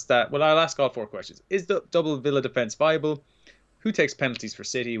discussed that. Well, I'll ask all 4 questions. Is the double Villa defense viable? Who takes penalties for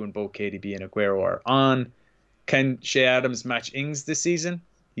City when both KDB and Aguero are on? Can Shea Adams match Ings this season?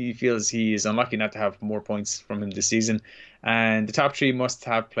 He feels he is unlucky not to have more points from him this season. And the top 3 must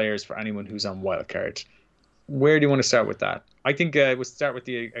have players for anyone who's on wildcard. Where do you want to start with that? I think we'll start with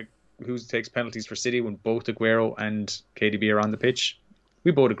the who takes penalties for City when both Aguero and KDB are on the pitch.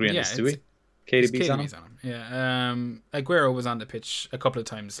 We both agree on this, do we? KDB's on him? Yeah. Aguero was on the pitch a couple of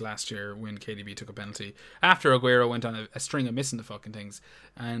times last year when KDB took a penalty. After Aguero went on a string of missing the fucking things.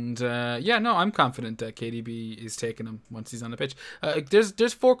 And I'm confident that KDB is taking him once he's on the pitch.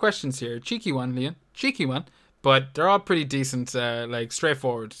 There's 4 questions here. Cheeky one, Leon. Cheeky one. But they're all pretty decent,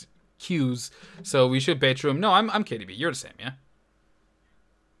 straightforward cues. So we should bet through them. No, I'm KDB. You're the same, yeah?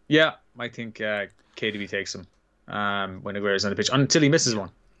 Yeah, I think KDB takes him when Aguero's on the pitch until he misses one,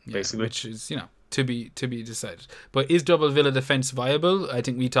 basically. Which is, to be decided. But is double Villa defense viable? I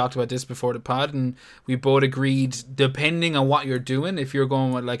think we talked about this before the pod, and we both agreed, depending on what you're doing, if you're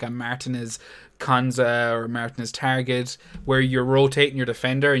going with like a Martinez Konza or Martinez Target, where you're rotating your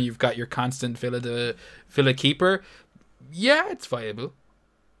defender and you've got your constant Villa keeper, yeah, it's viable.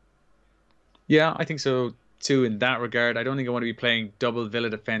 Yeah, I think so too in that regard. I don't think I want to be playing double Villa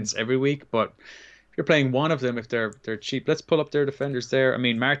defense every week, but if you're playing one of them, if they're cheap, let's pull up their defenders there. I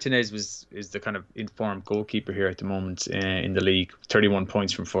mean, Martinez is the kind of informed goalkeeper here at the moment in the league. 31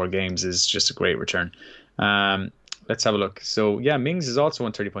 points from 4 games is just a great return. Let's have a look. So yeah, Mings is also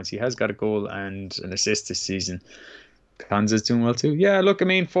on 30 points. He has got a goal and an assist this season. Konza's doing well too. Yeah, look, I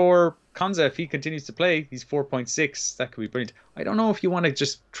mean, for Konza, if he continues to play, he's 4.6. That could be brilliant. I don't know if you want to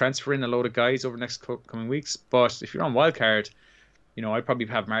just transfer in a load of guys over the next coming weeks, but if you're on wildcard, I'd probably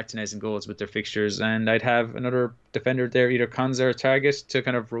have Martinez and goals with their fixtures, and I'd have another defender there, either Konza or Target, to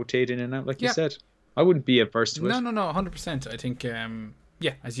kind of rotate in and out, like you said. I wouldn't be averse to it. No, 100%. I think,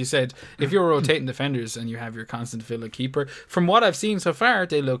 as you said, if you're rotating defenders and you have your constant Villa keeper, from what I've seen so far,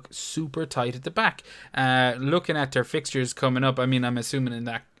 they look super tight at the back. Looking at their fixtures coming up, I mean, I'm assuming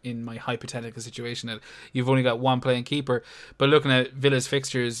in my hypothetical situation that you've only got one playing keeper, but looking at Villa's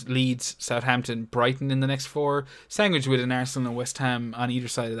fixtures, Leeds, Southampton, Brighton in the next 4, sandwiched with an Arsenal and West Ham on either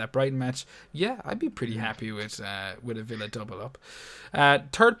side of that Brighton match, yeah, I'd be pretty happy with a Villa double up.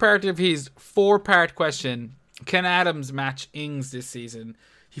 Third part of his 4-part question: can Adams match Ings this season?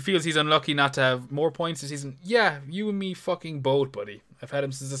 He feels he's unlucky not to have more points this season. Yeah, you and me fucking both, buddy. I've had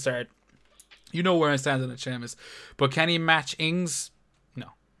him since the start. You know where I stand on it, Seamus. But can he match Ings? No,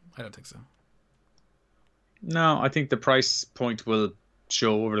 I don't think so. No, I think the price point will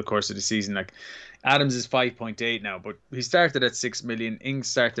show over the course of the season. Like, Adams is 5.8 now, but he started at 6 million. Ings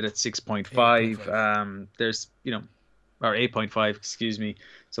started at 6.5. There's, or 8.5, excuse me.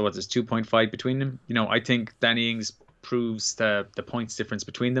 So there's 2.5 between them. I think Danny Ings proves the points difference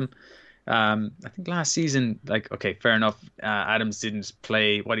between them. I think last season, okay, fair enough. Adams didn't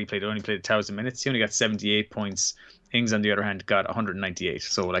play what he played. He only played 1,000 minutes. He only got 78 points. Ings, on the other hand, got 198.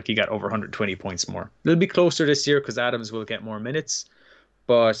 So he got over 120 points more. It'll be closer this year because Adams will get more minutes,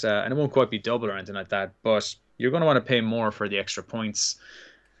 but and it won't quite be double or anything like that. But you're going to want to pay more for the extra points,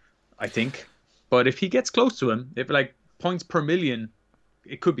 I think. But if he gets close to him, if points per million,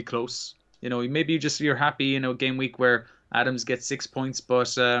 it could be close. Maybe you're happy in a game week where Adams gets 6 points,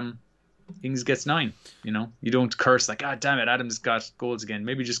 but Ings gets 9. You don't curse damn it, Adams got goals again.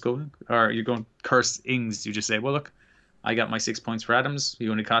 Maybe just go, or you're going to curse Ings. You just say, well, look, I got my 6 points for Adams. He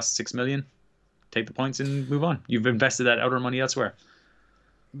only cost 6 million. Take the points and move on. You've invested that outer money elsewhere.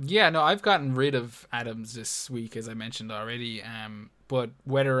 Yeah, no, I've gotten rid of Adams this week, as I mentioned already. But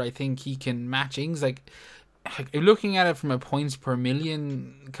whether I think he can match Ings, looking at it from a points per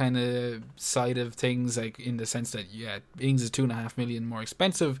million kind of side of things, in the sense that Ings is 2.5 million more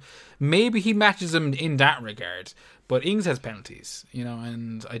expensive, maybe he matches him in that regard. But Ings has penalties,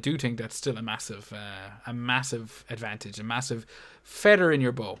 and I do think that's still a massive advantage, a massive feather in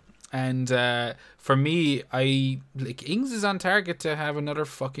your bow. And for me, Ings is on target to have another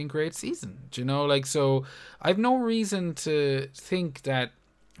fucking great season. So I've no reason to think that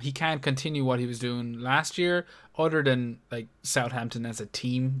he can't continue what he was doing last year, other than Southampton as a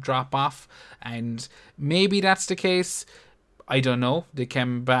team drop off, and maybe that's the case. I don't know. They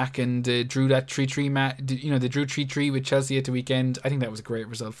came back and drew that 3-3 they drew 3-3 with Chelsea at the weekend. I think that was a great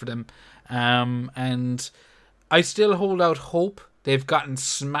result for them. And I still hold out hope. They've gotten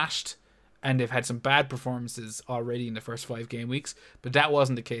smashed and they've had some bad performances already in the first 5 game weeks, but that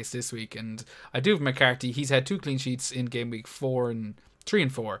wasn't the case this week. And I do have McCarthy. He's had 2 clean sheets in game week 3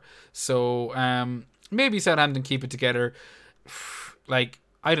 and 4. So maybe Southampton keep it together.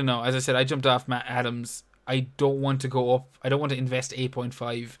 I don't know. As I said, I jumped off Matt Adams. I don't want to go up. I don't want to invest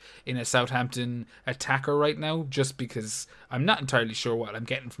 8.5 in a Southampton attacker right now, just because I'm not entirely sure what I'm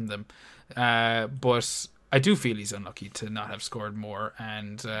getting from them. But I do feel he's unlucky to not have scored more.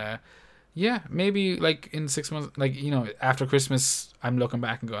 And maybe in 6 months, after Christmas, I'm looking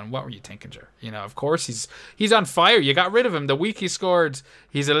back and going, what were you thinking, Jer? Of course he's on fire. You got rid of him the week he scored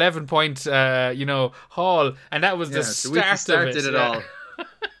his 11-point haul, and that was the start of it. All.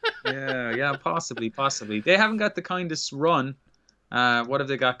 yeah, possibly. They haven't got the kindest run. What have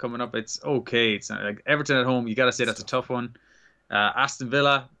they got coming up? It's okay. It's not Everton at home. You got to say that's a tough one. Aston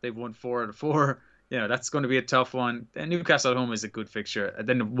Villa, they've won 4 out of 4. That's going to be a tough one. And Newcastle at home is a good fixture. And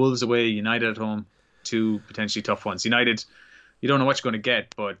then the Wolves away, United at home, 2 potentially tough ones. United, you don't know what you're going to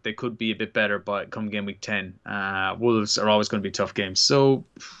get, but they could be a bit better by come game week 10. Wolves are always going to be tough games. So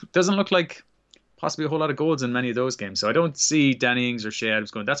it doesn't look like possibly a whole lot of goals in many of those games. So I don't see Danny Ings or Shea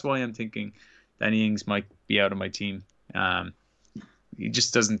Adams going. That's why I'm thinking Danny Ings might be out of my team. He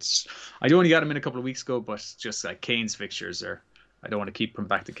just doesn't. I only got him in a couple of weeks ago, but just like Kane's fixtures are. I don't want to keep him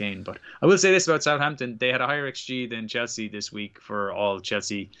back to Kane. But I will say this about Southampton: they had a higher XG than Chelsea this week for all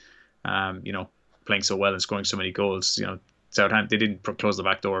Chelsea. Playing so well and scoring so many goals. Southampton, they didn't close the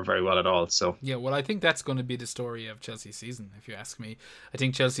back door very well at all. So yeah, well, I think that's going to be the story of Chelsea's season, if you ask me. I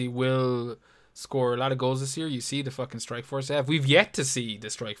think Chelsea will score a lot of goals this year. You see the fucking strike force they have. We've yet to see the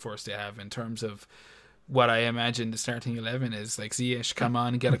strike force they have in terms of what I imagine the starting 11 is. Like Ziyech come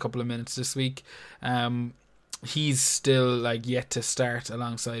on and get a couple of minutes this week. He's still like yet to start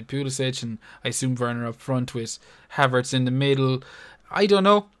alongside Pulisic, and I assume Werner up front with Havertz in the middle. I don't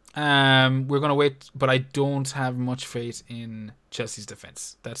know. We're gonna wait, but I don't have much faith in Chelsea's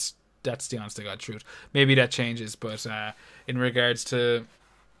defense. That's the honest to God truth. Maybe that changes, but in regards to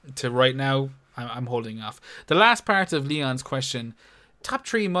right now, I'm holding off. The last part of Leon's question: top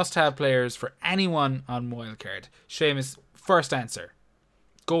 3 must-have players for anyone on Wildcard. Seamus, first answer.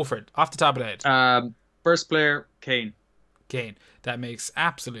 Go for it, off the top of the head. First player, Kane. Kane. That makes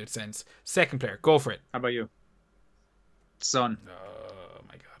absolute sense. Second player, go for it. How about you? Son. Oh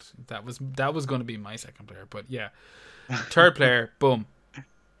my God, that was going to be my second player, but yeah. Third player, boom.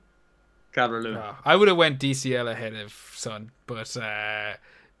 Calvert-Lewin. I would have went DCL ahead of Son, but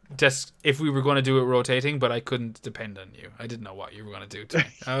just if we were going to do it rotating, but I couldn't depend on you. I didn't know what you were going to do to me.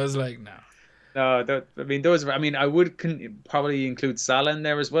 I was like, no. No, I would probably include Salah in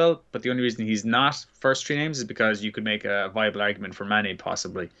there as well, but the only reason he's not first 3 names is because you could make a viable argument for Mane,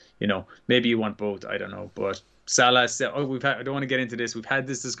 possibly. Maybe you want both. I don't know, but Salah. I don't want to get into this. We've had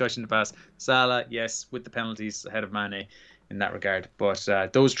this discussion in the past. Salah, yes, with the penalties ahead of Mane in that regard, but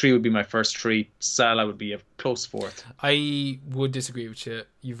those 3 would be my first 3. Salah would be a close fourth. I would disagree with you.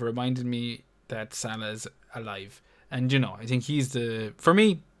 You've reminded me that Salah is alive, and I think he's for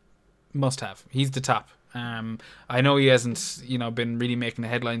me. Must have. He's the top. I know he hasn't, been really making the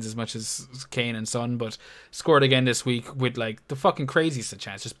headlines as much as Kane and Son, but scored again this week with like the fucking craziest of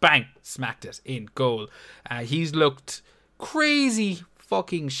chance. Just bang, smacked it in goal. He's looked crazy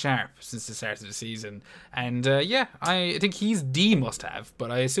fucking sharp since the start of the season, and I think he's the must-have.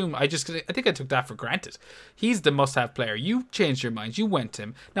 But I think I took that for granted. He's the must-have player. You changed your mind. You went to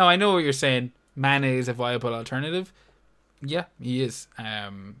him. Now I know what you're saying. Mane is a viable alternative. Yeah, he is.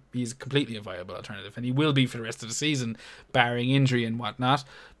 He's completely a viable alternative, and he will be for the rest of the season, barring injury and whatnot.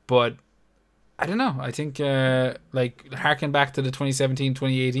 But I don't know. I think, harken back to the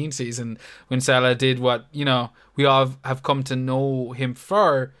 2017-2018 season when Salah did what we all have come to know him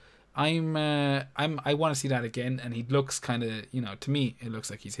for. I want to see that again, and he looks kind of, to me, it looks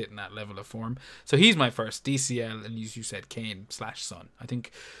like he's hitting that level of form. So he's my first DCL, and as you said, Kane/Son. I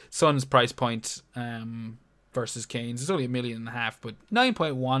think Son's price point. Versus Kane's. It's only $1.5 million, but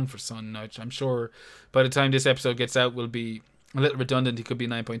 9.1 for Son, which I'm sure by the time this episode gets out will be a little redundant. He could be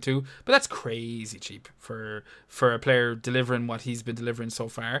 9.2, but that's crazy cheap for a player delivering what he's been delivering so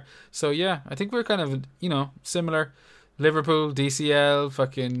far. So yeah, I think we're kind of similar. Liverpool, DCL,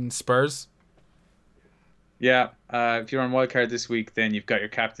 fucking Spurs. Yeah, if you're on wildcard this week, then you've got your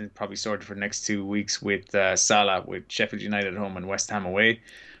captain probably sorted for the next 2 weeks with Salah, with Sheffield United at home and West Ham away.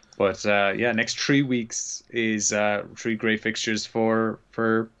 But next 3 weeks is 3 great fixtures for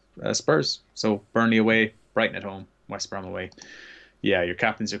Spurs. So Burnley away, Brighton at home, West Brom away. Yeah, your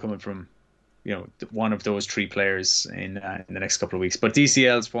captains are coming from one of those 3 players in the next couple of weeks. But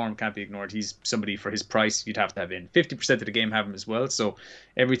DCL's form can't be ignored. He's somebody for his price you'd have to have in. 50% of the game have him as well. So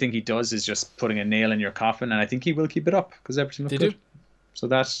everything he does is just putting a nail in your coffin, and I think he will keep it up because Everton look good. So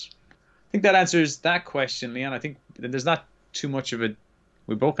I think that answers that question, Leon. I think there's not too much of a.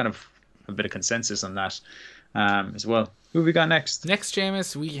 We both kind of have a bit of consensus on that as well. Who have we got next? Next,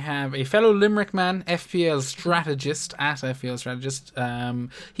 James, we have a fellow Limerick man, FPL strategist, at FPL strategist.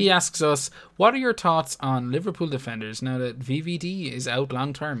 He asks us, what are your thoughts on Liverpool defenders now that VVD is out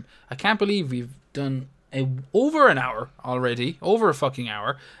long term? I can't believe we've done over an hour already, over a fucking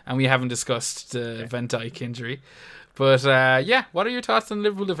hour, and we haven't discussed the Van Dijk injury. But what are your thoughts on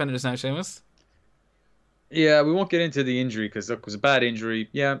Liverpool defenders now, Seamus? Yeah, we won't get into the injury because it was a bad injury.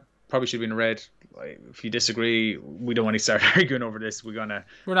 Yeah, probably should have been red. If you disagree, we don't want to start arguing over this. We're not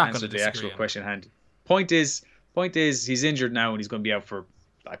answer the actual question at hand. Point is, he's injured now and he's going to be out for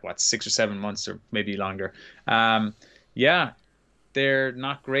 6 or 7 months or maybe longer. They're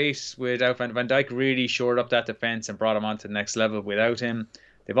not great without Van Dijk. Really shored up that defense and brought him on to the next level. Without him,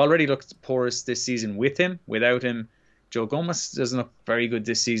 they've already looked porous this season. With him, without him, Joe Gomez doesn't look very good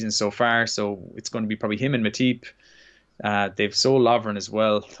this season so far, so it's going to be probably him and Matip. They've sold Lovren as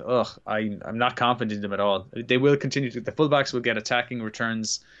well. I'm not confident in them at all. They will continue to. The fullbacks will get attacking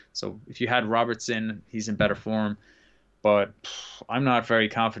returns. So if you had Robertson, he's in better form. But I'm not very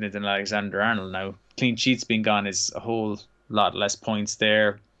confident in Alexander Arnold now. Clean sheets being gone is a whole lot less points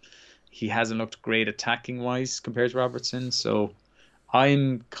there. He hasn't looked great attacking wise compared to Robertson. So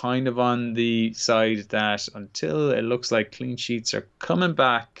I'm kind of on the side that until it looks like clean sheets are coming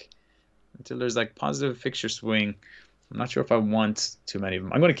back, until there's like positive fixture swing, I'm not sure if I want too many of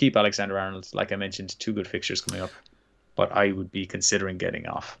them. I'm going to keep Alexander Arnold, like I mentioned, 2 good fixtures coming up, but I would be considering getting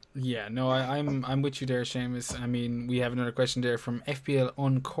off. Yeah, no, I'm with you there, Seamus. I mean, we have another question there from FPL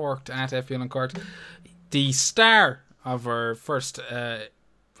Uncorked at FPL Uncorked. The star of our first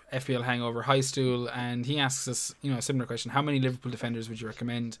FPL Hangover High Stool, and he asks us, a similar question: how many Liverpool defenders would you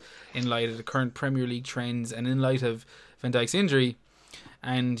recommend in light of the current Premier League trends and in light of Van Dijk's injury?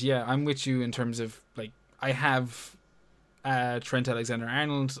 And yeah, I'm with you in terms of like I have Trent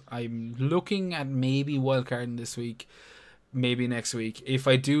Alexander-Arnold. I'm looking at maybe wildcarding this week, maybe next week. If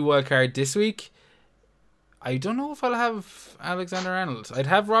I do wildcard this week, I don't know if I'll have Alexander-Arnold. I'd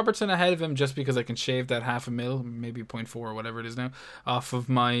have Robertson ahead of him just because I can shave that $500,000, maybe 0.4 or whatever it is now, off of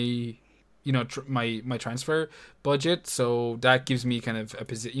my my transfer budget. So that gives me kind of a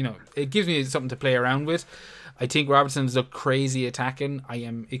position. It gives me something to play around with. I think Robertson's looked crazy attacking. I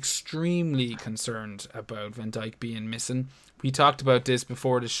am extremely concerned about Van Dijk being missing. We talked about this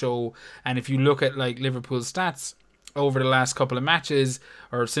before the show, and if you look at like Liverpool's stats over the last couple of matches,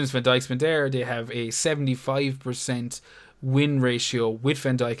 or since Van Dijk's been there, they have a 75% win ratio with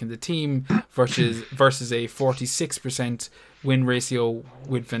Van Dijk in the team versus a 46% win ratio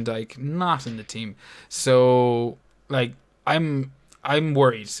with Van Dijk not in the team. So like I'm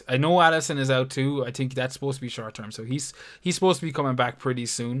worried. I know Alisson is out too. I think that's supposed to be short term, so he's supposed to be coming back pretty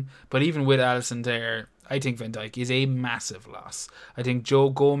soon. But even with Alisson there, I think Van Dijk is a massive loss. I think Joe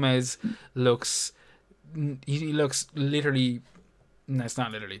Gomez looks literally. No, it's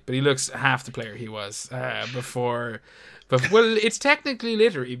not literally, but he looks half the player he was before. But well, it's technically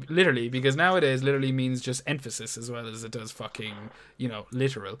literally because nowadays literally means just emphasis as well as it does fucking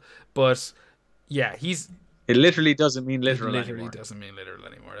literal. But yeah, It literally doesn't mean literal literally anymore. Doesn't mean literal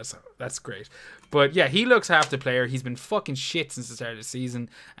anymore. That's great. But yeah, he looks half the player. He's been fucking shit since the start of the season,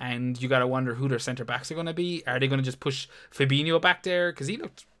 and you gotta wonder who their centre backs are gonna be. Are they gonna just push Fabinho back there because he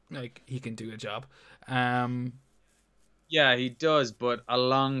looked like he can do a job? Yeah, he does, but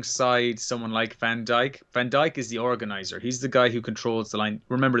alongside someone like Van Dijk. Van Dijk is the organizer. He's the guy who controls the line.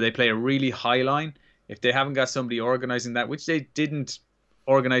 Remember, they play a really high line. If they haven't got somebody organizing that, which they didn't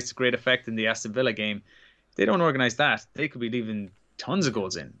organize to great effect in the Aston Villa game, if they don't organize that, they could be leaving tons of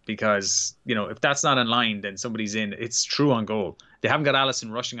goals in because, if that's not in line, then somebody's in. It's true on goal. They haven't got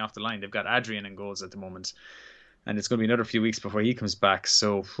Alisson rushing off the line. They've got Adrian in goals at the moment. And it's going to be another few weeks before he comes back.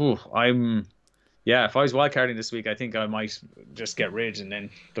 So, if I was wildcarding this week, I think I might just get rid and then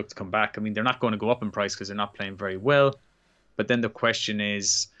look to come back. I mean, they're not going to go up in price because they're not playing very well. But then the question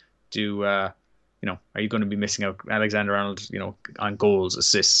is, are you going to be missing out Alexander Arnold, on goals,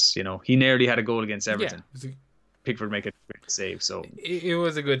 assists? He nearly had a goal against Everton. Yeah, Pickford make a great save. So it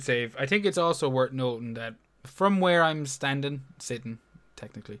was a good save. I think it's also worth noting that from where I'm sitting,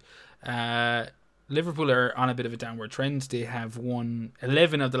 technically, Liverpool are on a bit of a downward trend. They have won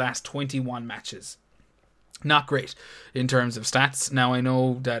 11 of the last 21 matches. Not great in terms of stats. Now, I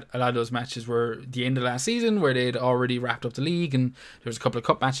know that a lot of those matches were the end of last season where they'd already wrapped up the league and there was a couple of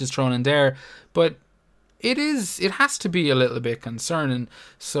cup matches thrown in there. But it has to be a little bit concerning.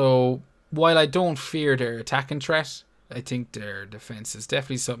 So while I don't fear their attacking threat, I think their defence is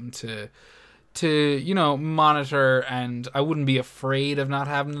definitely something to monitor, and I wouldn't be afraid of not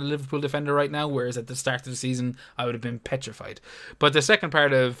having a Liverpool defender right now, whereas at the start of the season I would have been petrified. But the second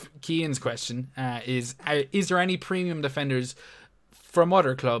part of Cian's question is there any premium defenders from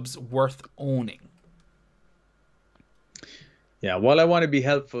other clubs worth owning? Yeah, while I want to be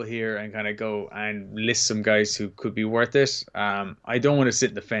helpful here and kind of go and list some guys who could be worth it, I don't want to sit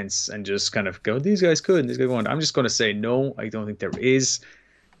in the fence and just kind of go, these guys could, and these guys won't. I'm just going to say no, I don't think there is.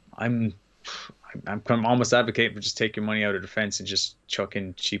 I'm almost advocating for just take your money out of defense and just chuck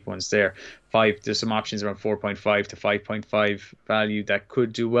in cheap ones there. There's some options around 4.5 to 5.5 value that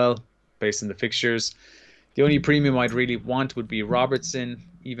could do well based on the fixtures. The only premium I'd really want would be Robertson.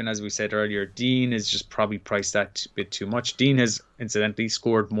 Even as we said earlier, Dean is just probably priced that bit too much. Dean has incidentally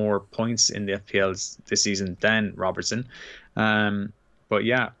scored more points in the FPL this season than Robertson. But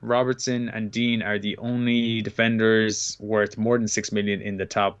yeah, Robertson and Dean are the only defenders worth more than 6 million in the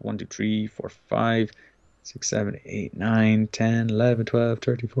top 1, 2, 3, 4, 5, 6, 7, 8, 9, 10, 11, 12,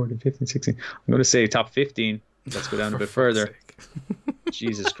 13, 14, 15, 16. I'm going to say top 15. Let's go down a For bit fuck's further. sake.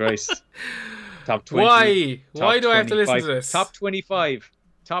 Jesus Christ. Top 20. Why? Why Top do I have to listen to 25. this? Top 25.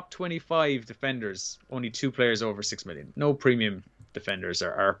 Top 25 defenders. Only 2 players over 6 million. No premium defenders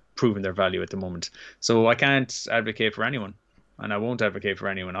are proving their value at the moment. So I can't advocate for anyone. And I won't advocate for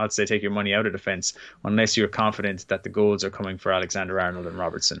anyone. I'd say take your money out of defense unless you're confident that the goals are coming for Alexander-Arnold and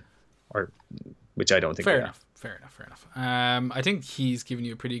Robertson, or which I don't think. Fair enough. I think he's given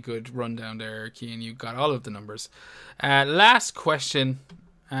you a pretty good rundown there, Cian. You got all of the numbers. Last question.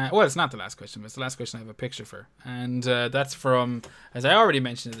 Well, it's not the last question, but it's the last question I have a picture for. And that's from, as I already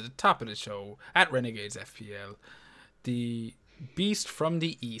mentioned at the top of the show, at Renegades FPL, the Beast from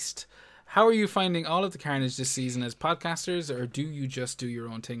the East. How are you finding all of the carnage this season as podcasters, or do you just do your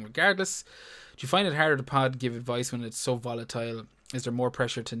own thing regardless? Do you find it harder to give advice when it's so volatile? Is there more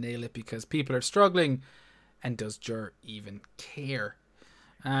pressure to nail it because people are struggling? And does Jur even care?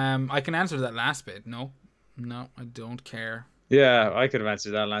 I can answer that last bit. No, I don't care. Yeah, I could have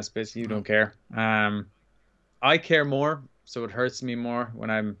answered that last bit. You don't care. I care more, so it hurts me more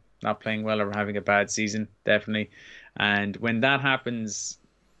when I'm not playing well or having a bad season, definitely. And when that happens,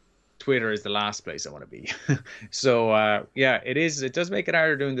 Twitter is the last place I want to be. So yeah, it is. It does make it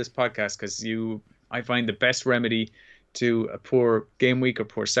harder doing this podcast because I find the best remedy to a poor game week or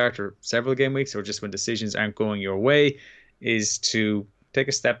poor start or several game weeks, or just when decisions aren't going your way, is to take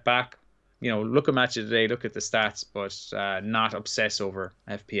a step back. Look at match of the day, look at the stats, but not obsess over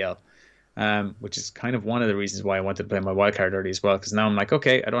FPL. Which is kind of one of the reasons why I wanted to play my wildcard early as well, because now I'm like,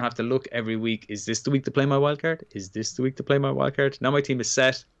 okay, I don't have to look every week. Is this the week to play my wildcard? Is this the week to play my wildcard? Now my team is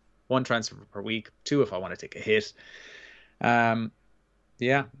set. 1 transfer per week, 2 if I want to take a hit.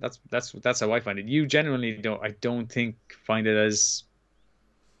 Yeah, that's how I find it. You genuinely don't find it as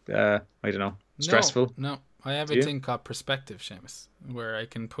I don't know, stressful. No. I have a thing called perspective, Seamus, where I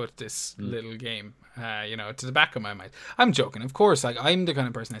can put this little game, to the back of my mind. I'm joking, of course. Like, I'm the kind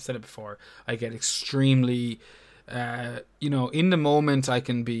of person, I said it before, I get extremely, in the moment I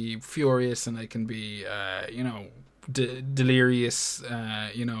can be furious and I can be, delirious,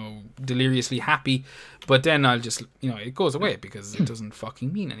 deliriously happy, but then I'll just, it goes away because it doesn't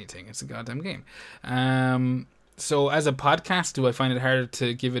fucking mean anything. It's a goddamn game. So as a podcast, do I find it harder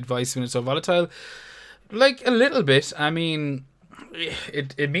to give advice when it's so volatile? Like, a little bit. I mean,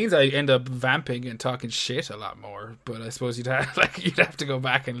 it means I end up vamping and talking shit a lot more, but I suppose you'd have to go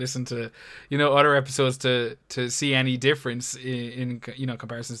back and listen to other episodes to see any difference in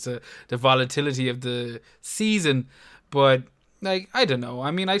comparisons to the volatility of the season. But like, I don't know,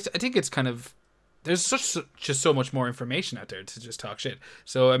 I mean, I think it's kind of, there's just so much more information out there to just talk shit.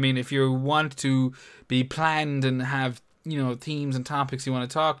 So I mean, if you want to be planned and have themes and topics you want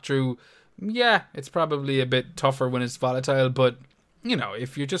to talk through, yeah, it's probably a bit tougher when it's volatile. But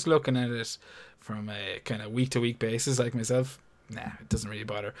if you're just looking at it from a kind of week-to-week basis, like myself, it doesn't really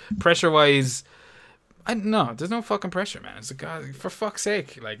bother. Pressure-wise, no, there's no fucking pressure, man. It's for fuck's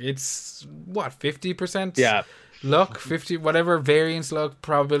sake. Like, it's, what, 50%? Yeah. Luck, 50, whatever variance luck,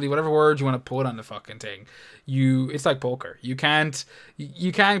 probability, whatever word you want to put on the fucking thing. It's like poker. You can't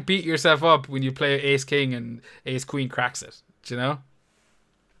beat yourself up when you play Ace King and Ace Queen cracks it. Do you know?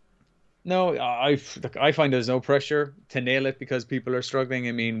 No, I find there's no pressure to nail it because people are struggling.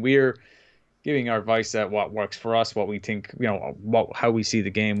 I mean, we're giving our advice at what works for us, what we think, how we see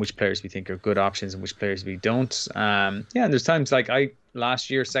the game, which players we think are good options and which players we don't. And there's times like last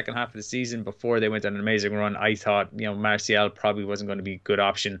year, second half of the season, before they went on an amazing run, I thought, Martial probably wasn't going to be a good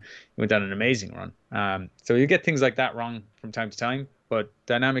option. He went on an amazing run. So you get things like that wrong from time to time, but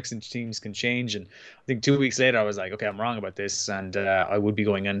dynamics in teams can change. And I think 2 weeks later, I was like, okay, I'm wrong about this. And I would be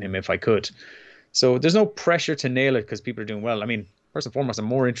going on him if I could. So there's no pressure to nail it because people are doing well. I mean, first and foremost, I'm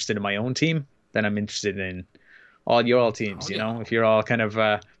more interested in my own team than I'm interested in all your teams. If you're all kind of,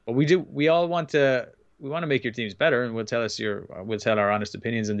 but we all want to make your teams better, and we'll tell our honest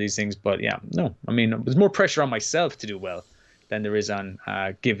opinions on these things. But yeah, no, I mean, there's more pressure on myself to do well than there is on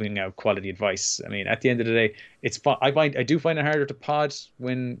giving out quality advice. I mean, at the end of the day, it's fun. I do find it harder to pod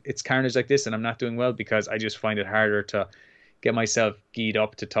when it's carnage like this and I'm not doing well, because I just find it harder to get myself geared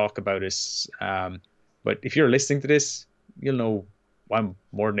up to talk about this. But if you're listening to this, you'll know I'm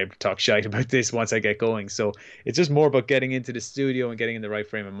more than able to talk shite about this once I get going. So it's just more about getting into the studio and getting in the right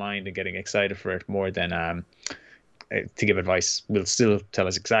frame of mind and getting excited for it more than to give advice. We'll still tell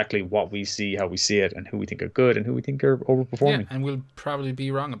us exactly what we see, how we see it, and who we think are good and who we think are overperforming. Yeah, and we'll probably be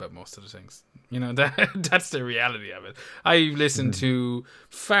wrong about most of the things. That's the reality of it. I listen to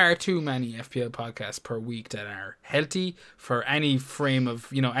far too many FPL podcasts per week that are healthy for any frame of,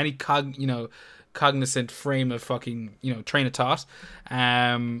 any cognizant frame of fucking, train of thought.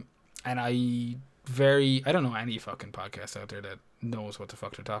 And I don't know any fucking podcast out there that knows what the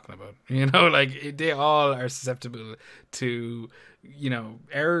fuck they're talking about. Like they all are susceptible to,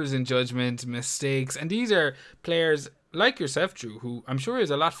 errors in judgment, mistakes. And these are players like yourself, Drew, who I'm sure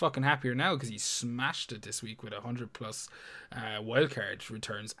is a lot fucking happier now because he smashed it this week with 100+ wildcard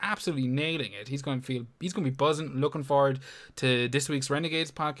returns, absolutely nailing it. He's going to be buzzing. Looking forward to this week's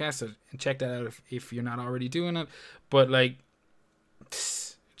Renegades podcast, so check that out if you're not already doing it. But like,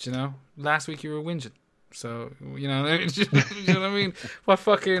 last week you were whinging. So, you know what I mean?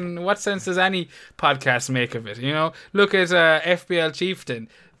 What sense does any podcast make of it? Look at FBL Chieftain,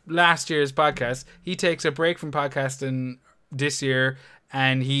 last year's podcast. He takes a break from podcasting this year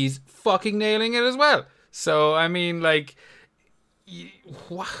and he's fucking nailing it as well. So, I mean, like,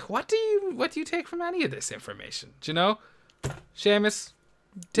 what do you take from any of this information? Do you know? Seamus,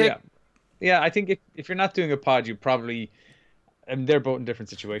 take... Yeah, I think if you're not doing a pod, you probably... they're both in different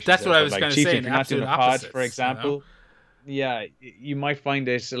situations. That's what I was going to say. If you're not doing a pod, for example, you might find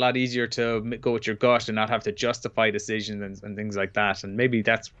it a lot easier to go with your gut and not have to justify decisions and things like that. And maybe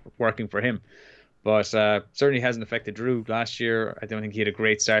that's working for him. But certainly hasn't affected Drew last year. I don't think he had a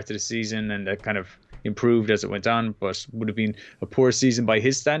great start to the season, and it kind of improved as it went on, but would have been a poor season by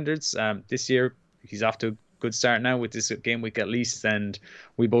his standards. This year, he's off to a good start now with this game week at least, and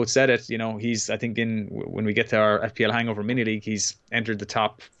we both said it. He's, I think, when we get to our FPL Hangover mini league, he's entered the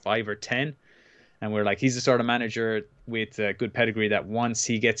top 5 or 10, and we're like, he's the sort of manager with a good pedigree that once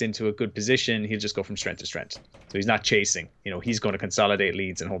he gets into a good position, he'll just go from strength to strength. So he's not chasing. He's going to consolidate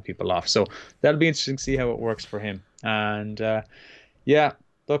leads and hold people off. So that'll be interesting to see how it works for him. And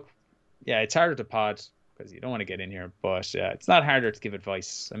it's harder to pod because you don't want to get in here, but it's not harder to give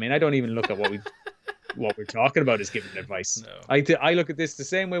advice. I mean, I don't even look at what we're talking about as giving advice. No. I look at this the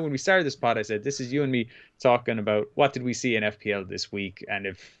same way. When we started this pod, I said, this is you and me talking about what did we see in FPL this week, and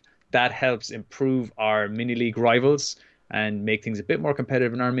if that helps improve our mini league rivals and make things a bit more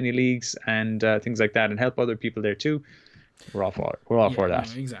competitive in our mini leagues and things like that, and help other people there too, we're all for it. We're all for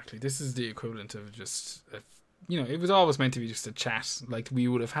that. No, exactly. This is the equivalent of just it was always meant to be just a chat like we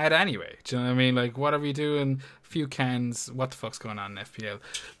would have had anyway. Do you know what I mean? Like, what are we doing? A few cans. What the fuck's going on in FPL?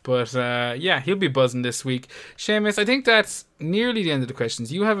 But he'll be buzzing this week. Seamus, I think that's nearly the end of the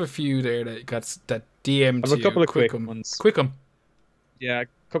questions. You have a few there that DM'd I have a couple of quick ones. Yeah, a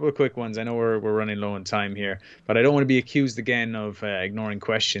couple of quick ones. I know we're running low on time here, but I don't want to be accused again of ignoring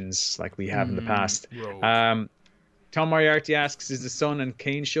questions like we have in the past. Tom Moriarty asks, is the Son and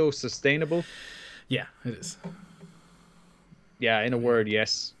Kane show sustainable? Yeah, it is. Yeah, in a word,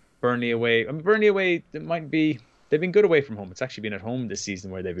 yes. Burnley away. Burnley away, they've been good away from home. It's actually been at home this season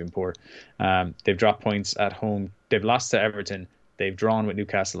where they've been poor. They've dropped points at home. They've lost to Everton. They've drawn with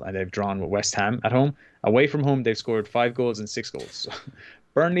Newcastle, and they've drawn with West Ham at home. Away from home, they've scored 5 goals and 6 goals.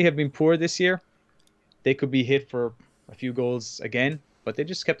 Burnley have been poor this year. They could be hit for a few goals again, but they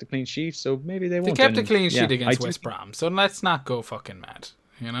just kept a clean sheet, so maybe they won't. They kept a clean sheet against West Brom, so let's not go fucking mad,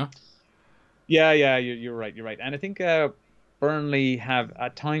 Yeah, you're right. And I think Burnley have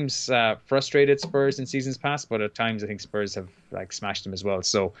at times frustrated Spurs in seasons past, but at times I think Spurs have smashed them as well.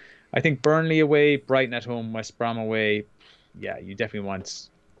 So I think Burnley away, Brighton at home, West Brom away. Yeah, you definitely want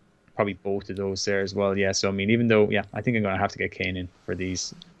probably both of those there as well. Yeah, so I mean, even though, I think I'm going to have to get Kane in for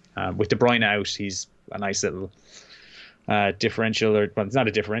these. With De Bruyne out, he's a nice little differential, well, it's not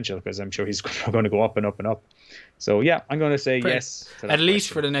a differential because I'm sure he's going to go up and up and up. So I'm going to say yes to that at least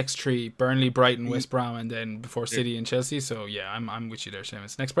for the next 3: Burnley, Brighton, West Brom, and then before City and Chelsea. So I'm with you there,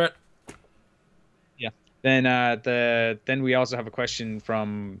 Seamus. Next, Brett. Yeah. Then we also have a question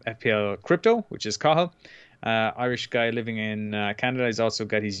from FPL Crypto, which is Cahill. Irish guy living in Canada. He's also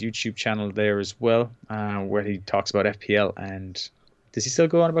got his YouTube channel there as well, where he talks about FPL. And does he still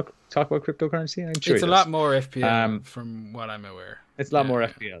go on talk about cryptocurrency? I'm sure it's a lot more FPL from what I'm aware. It's a lot more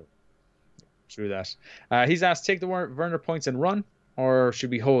FPL. Through that. He's asked, take the Werner points and run, or should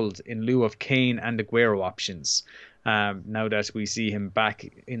we hold in lieu of Kane and Aguero options now that we see him back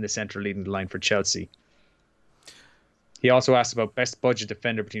in the centre leading the line for Chelsea? He also asked about best budget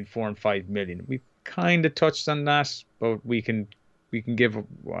defender between 4 and 5 million. We kind of touched on that, but we can give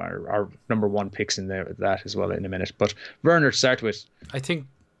our number 1 picks in there that as well in a minute. But Werner, to start with, I think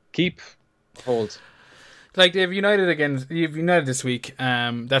keep, hold. Like you've United this week.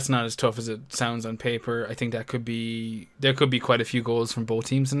 That's not as tough as it sounds on paper. I think there could be quite a few goals from both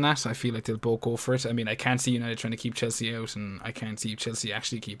teams in that. I feel like they'll both go for it. I mean, I can't see United trying to keep Chelsea out, and I can't see Chelsea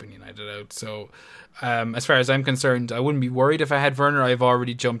actually keeping United out. So, as far as I'm concerned, I wouldn't be worried if I had Werner. I've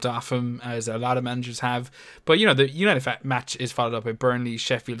already jumped off him, as a lot of managers have. But the United match is followed up by Burnley,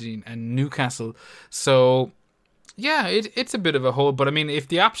 Sheffield, and Newcastle. So. Yeah, it's a bit of a hole, but I mean, if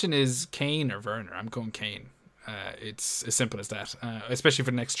the option is Kane or Werner, I'm going Kane. It's as simple as that, especially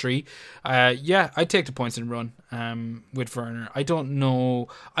for the next three. Yeah, I'd take the points and run with Werner. I don't know.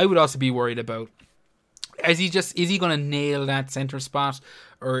 I would also be worried about, is he going to nail that centre spot,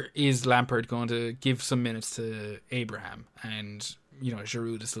 or is Lampard going to give some minutes to Abraham? And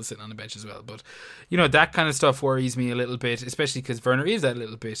Giroud is still sitting on the bench as well. But, that kind of stuff worries me a little bit, especially because Werner is that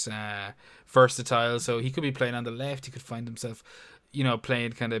little bit versatile. So he could be playing on the left. He could find himself,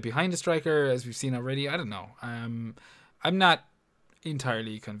 playing kind of behind the striker, as we've seen already. I don't know. I'm not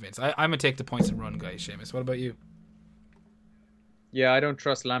entirely convinced. I'm going to take the points and run, guys. Seamus, what about you? Yeah, I don't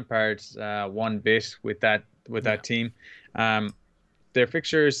trust Lampard one bit with that team. Their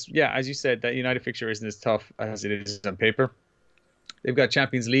fixtures, yeah, as you said, that United fixture isn't as tough as it is on paper. They've got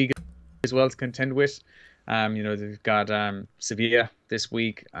Champions League as well to contend with. They've got Sevilla this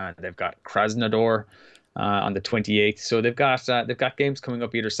week. They've got Krasnodar on the 28th. So they've got games coming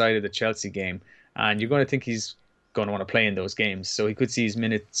up either side of the Chelsea game, and you're going to think he's going to want to play in those games. So he could see his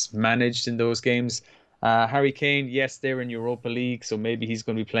minutes managed in those games. Harry Kane, yes, they're in Europa League, so maybe he's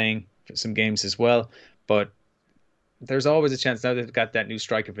going to be playing some games as well. But there's always a chance, now that they've got that new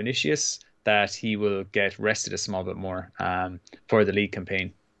striker Vinicius, that he will get rested a small bit more for the league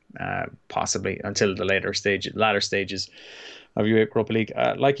campaign, possibly until the latter stages of Europa League.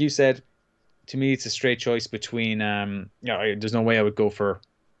 Like you said, to me, it's a straight choice between. There's no way I would go for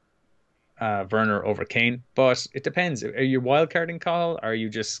Werner over Kane, but it depends. Are you wildcarding, Call? Are you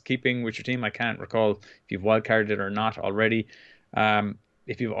just keeping with your team? I can't recall if you've wildcarded it or not already.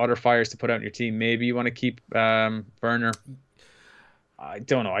 If you have other fires to put out in your team, maybe you want to keep Werner. I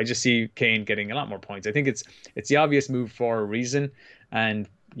don't know. I just see Kane getting a lot more points. I think it's the obvious move for a reason. And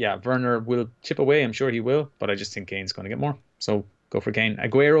yeah, Werner will chip away. I'm sure he will. But I just think Kane's going to get more. So go for Kane.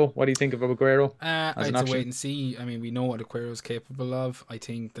 Aguero, what do you think of Aguero? It's a wait and see. I mean, we know what Aguero's capable of. I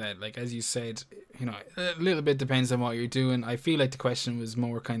think that, like, as you said, a little bit depends on what you're doing. I feel like the question was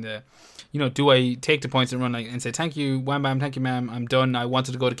more kind of, do I take the points and run and say, thank you, wham bam, thank you, ma'am, I'm done. I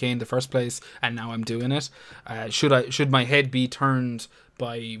wanted to go to Kane in the first place, and now I'm doing it. Should my head be turned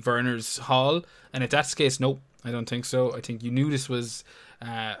by Werner's haul? And if that's the case, nope, I don't think so. I think you knew this was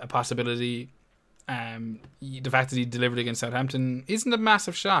a possibility. The fact that he delivered against Southampton isn't a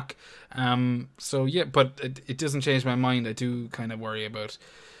massive shock. So yeah, but it doesn't change my mind. I do kind of worry about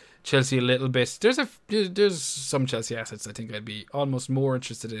Chelsea a little bit. There's some Chelsea assets I think I'd be almost more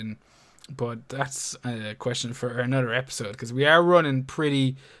interested in, but that's a question for another episode, because we are running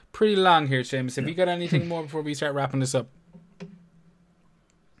pretty long here, Seamus. Have you got anything more before we start wrapping this up?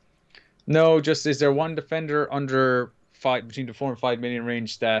 No, just is there one defender under between the 4 and 5 million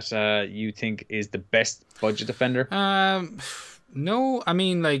range that you think is the best budget defender? No, I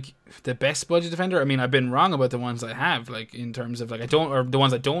mean, like, the best budget defender. I mean, I've been wrong about the ones I have, like, in terms of, like, the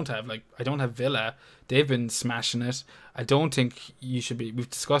ones I don't have. Like, I don't have Villa. They've been smashing it. I don't think you should be. We've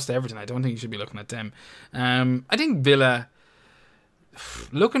discussed Everton. I don't think you should be looking at them. I think Villa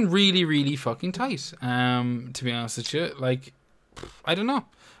looking really, really fucking tight. To be honest with you, like, I don't know.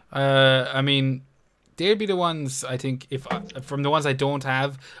 I mean, they'd be the ones, I think, from the ones I don't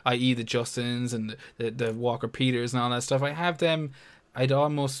have, i.e. the Justins and the Walker Peters and all that stuff, I have them. I'd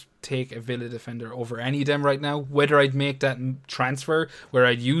almost take a Villa defender over any of them right now. Whether I'd make that transfer, where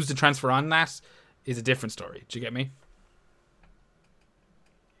I'd use the transfer on that, is a different story. Do you get me?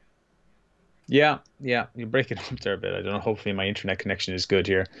 Yeah, you break it up there a bit. I don't know. Hopefully my internet connection is good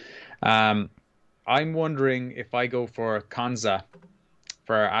here. I'm wondering if I go for Konza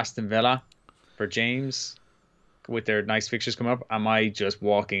for Aston Villa, for James, with their nice fixtures coming up, am I just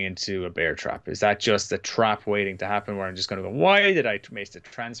walking into a bear trap? Is that just a trap waiting to happen, where I'm just going to go, why did I make the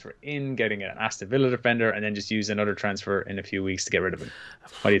transfer in getting an Aston Villa defender and then just use another transfer in a few weeks to get rid of him?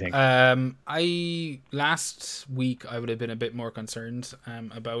 What do you think? Last week I would have been a bit more concerned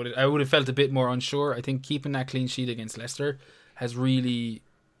about it. I would have felt a bit more unsure. I think keeping that clean sheet against Leicester has really,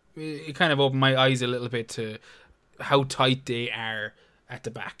 it kind of opened my eyes a little bit to how tight they are at the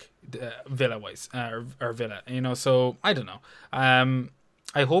back, Villa wise, or Villa, so I don't know.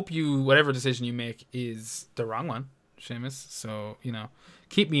 I hope whatever decision you make is the wrong one, Seamus. So,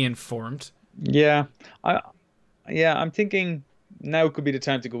 keep me informed. Yeah. I'm thinking now could be the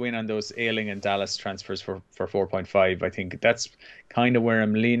time to go in on those Ayling and Dallas transfers for 4.5. I think that's kind of where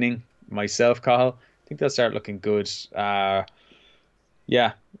I'm leaning myself, Cahill. I think they'll start looking good.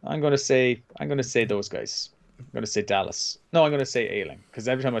 Yeah, I'm gonna say those guys. I'm gonna say Dallas. No, I'm gonna say Ayling, because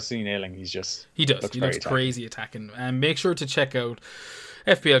every time I've seen Ayling, he looks crazy attacking. And make sure to check out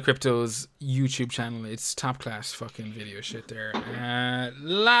FPL Crypto's YouTube channel. It's top class fucking video shit there.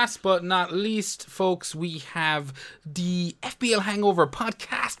 Last but not least, folks, we have the FPL Hangover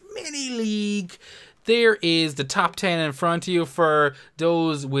Podcast Mini League. There is the top 10 in front of you for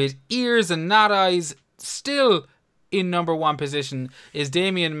those with ears and not eyes. Still in number one position is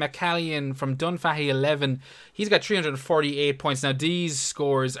Damien McCallion from Dunfahy 11. He's got 348 points. Now, these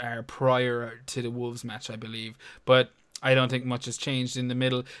scores are prior to the Wolves match, I believe, but I don't think much has changed in the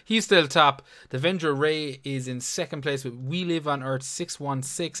middle. He's still top. Devendra Ray is in second place with We Live on Earth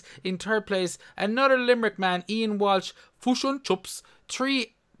 616. In third place, another Limerick man, Ian Walsh, Fushun Chups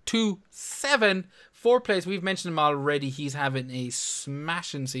 327. Fourth place, we've mentioned him already. He's having a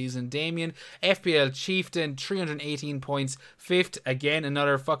smashing season. Damien, FPL Chieftain, 318 points. Fifth, again,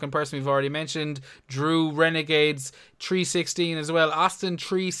 another fucking person we've already mentioned. Drew Renegades, 316 as well. Austin,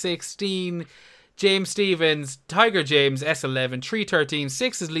 316. James Stevens, Tiger James, S11, 313.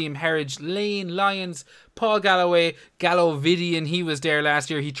 6 is Liam Herridge, Lane Lyons, Paul Galloway, Gallovidian. He was there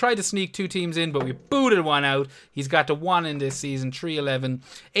last year. He tried to sneak 2 teams in, but we booted one out. He's got to 1 in this season, 311.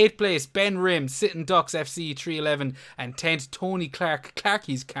 8th place, Ben Rim, Sitting Ducks FC, 311. And 10th, Tony Clark,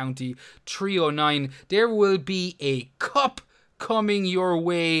 Clarkies County, 309. There will be a cup coming your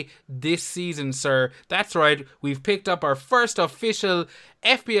way this season, sir. That's right, we've picked up our first official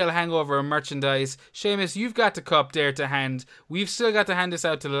FPL Hangover merchandise. Seamus, you've got the cup there to hand. We've still got to hand this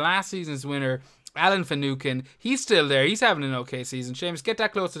out to the last season's winner, Alan Finucane. He's still there. He's having an okay season. Seamus, get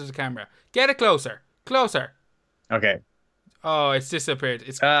that closer to the camera. Get it closer. Okay. Oh, it's disappeared.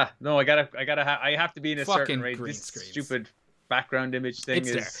 No, I have to be in a certain rate. This screens. Stupid background image thing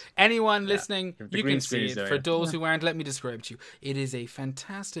is there. Anyone listening, you can see it. There, For those who aren't, let me describe it to you. It is a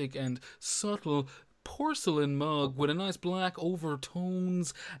fantastic and subtle porcelain mug with a nice black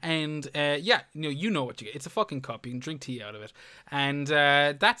overtones, and you know what you get. It's a fucking cup. You can drink tea out of it, and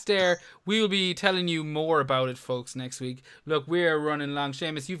that's there. We will be telling you more about it, folks, next week. Look, we're running long.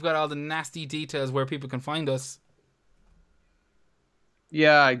 Seamus, you've got all the nasty details where people can find us.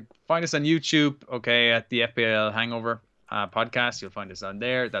 Yeah, find us on YouTube, okay, at the FPL Hangover podcast. You'll find us on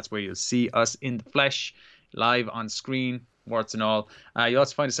there. That's where you'll see us in the flesh, live on screen, warts and all. You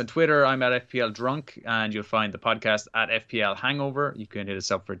also find us on Twitter. I'm at FPL Drunk, and you'll find the podcast at FPL Hangover. You can hit us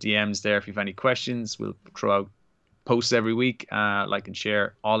up for DMs there if you have any questions. We'll throw out posts every week, like and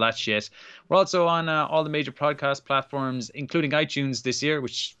share, all that shit. We're also on all the major podcast platforms, including iTunes this year,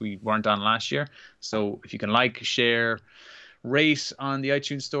 which we weren't on last year. So if you can like, share, rate on the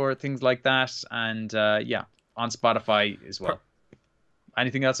iTunes store, things like that, and on Spotify as well.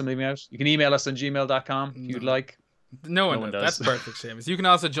 Anything else I'm leaving out? You can email us on gmail.com if you'd like. No one does. That's perfect, Seamus. You can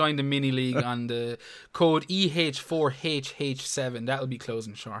also join the mini league on the code EH4HH7. That'll be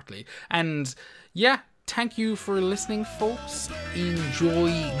closing shortly. And thank you for listening, folks. Enjoy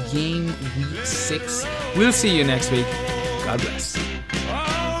game week 6. We'll see you next week. God bless.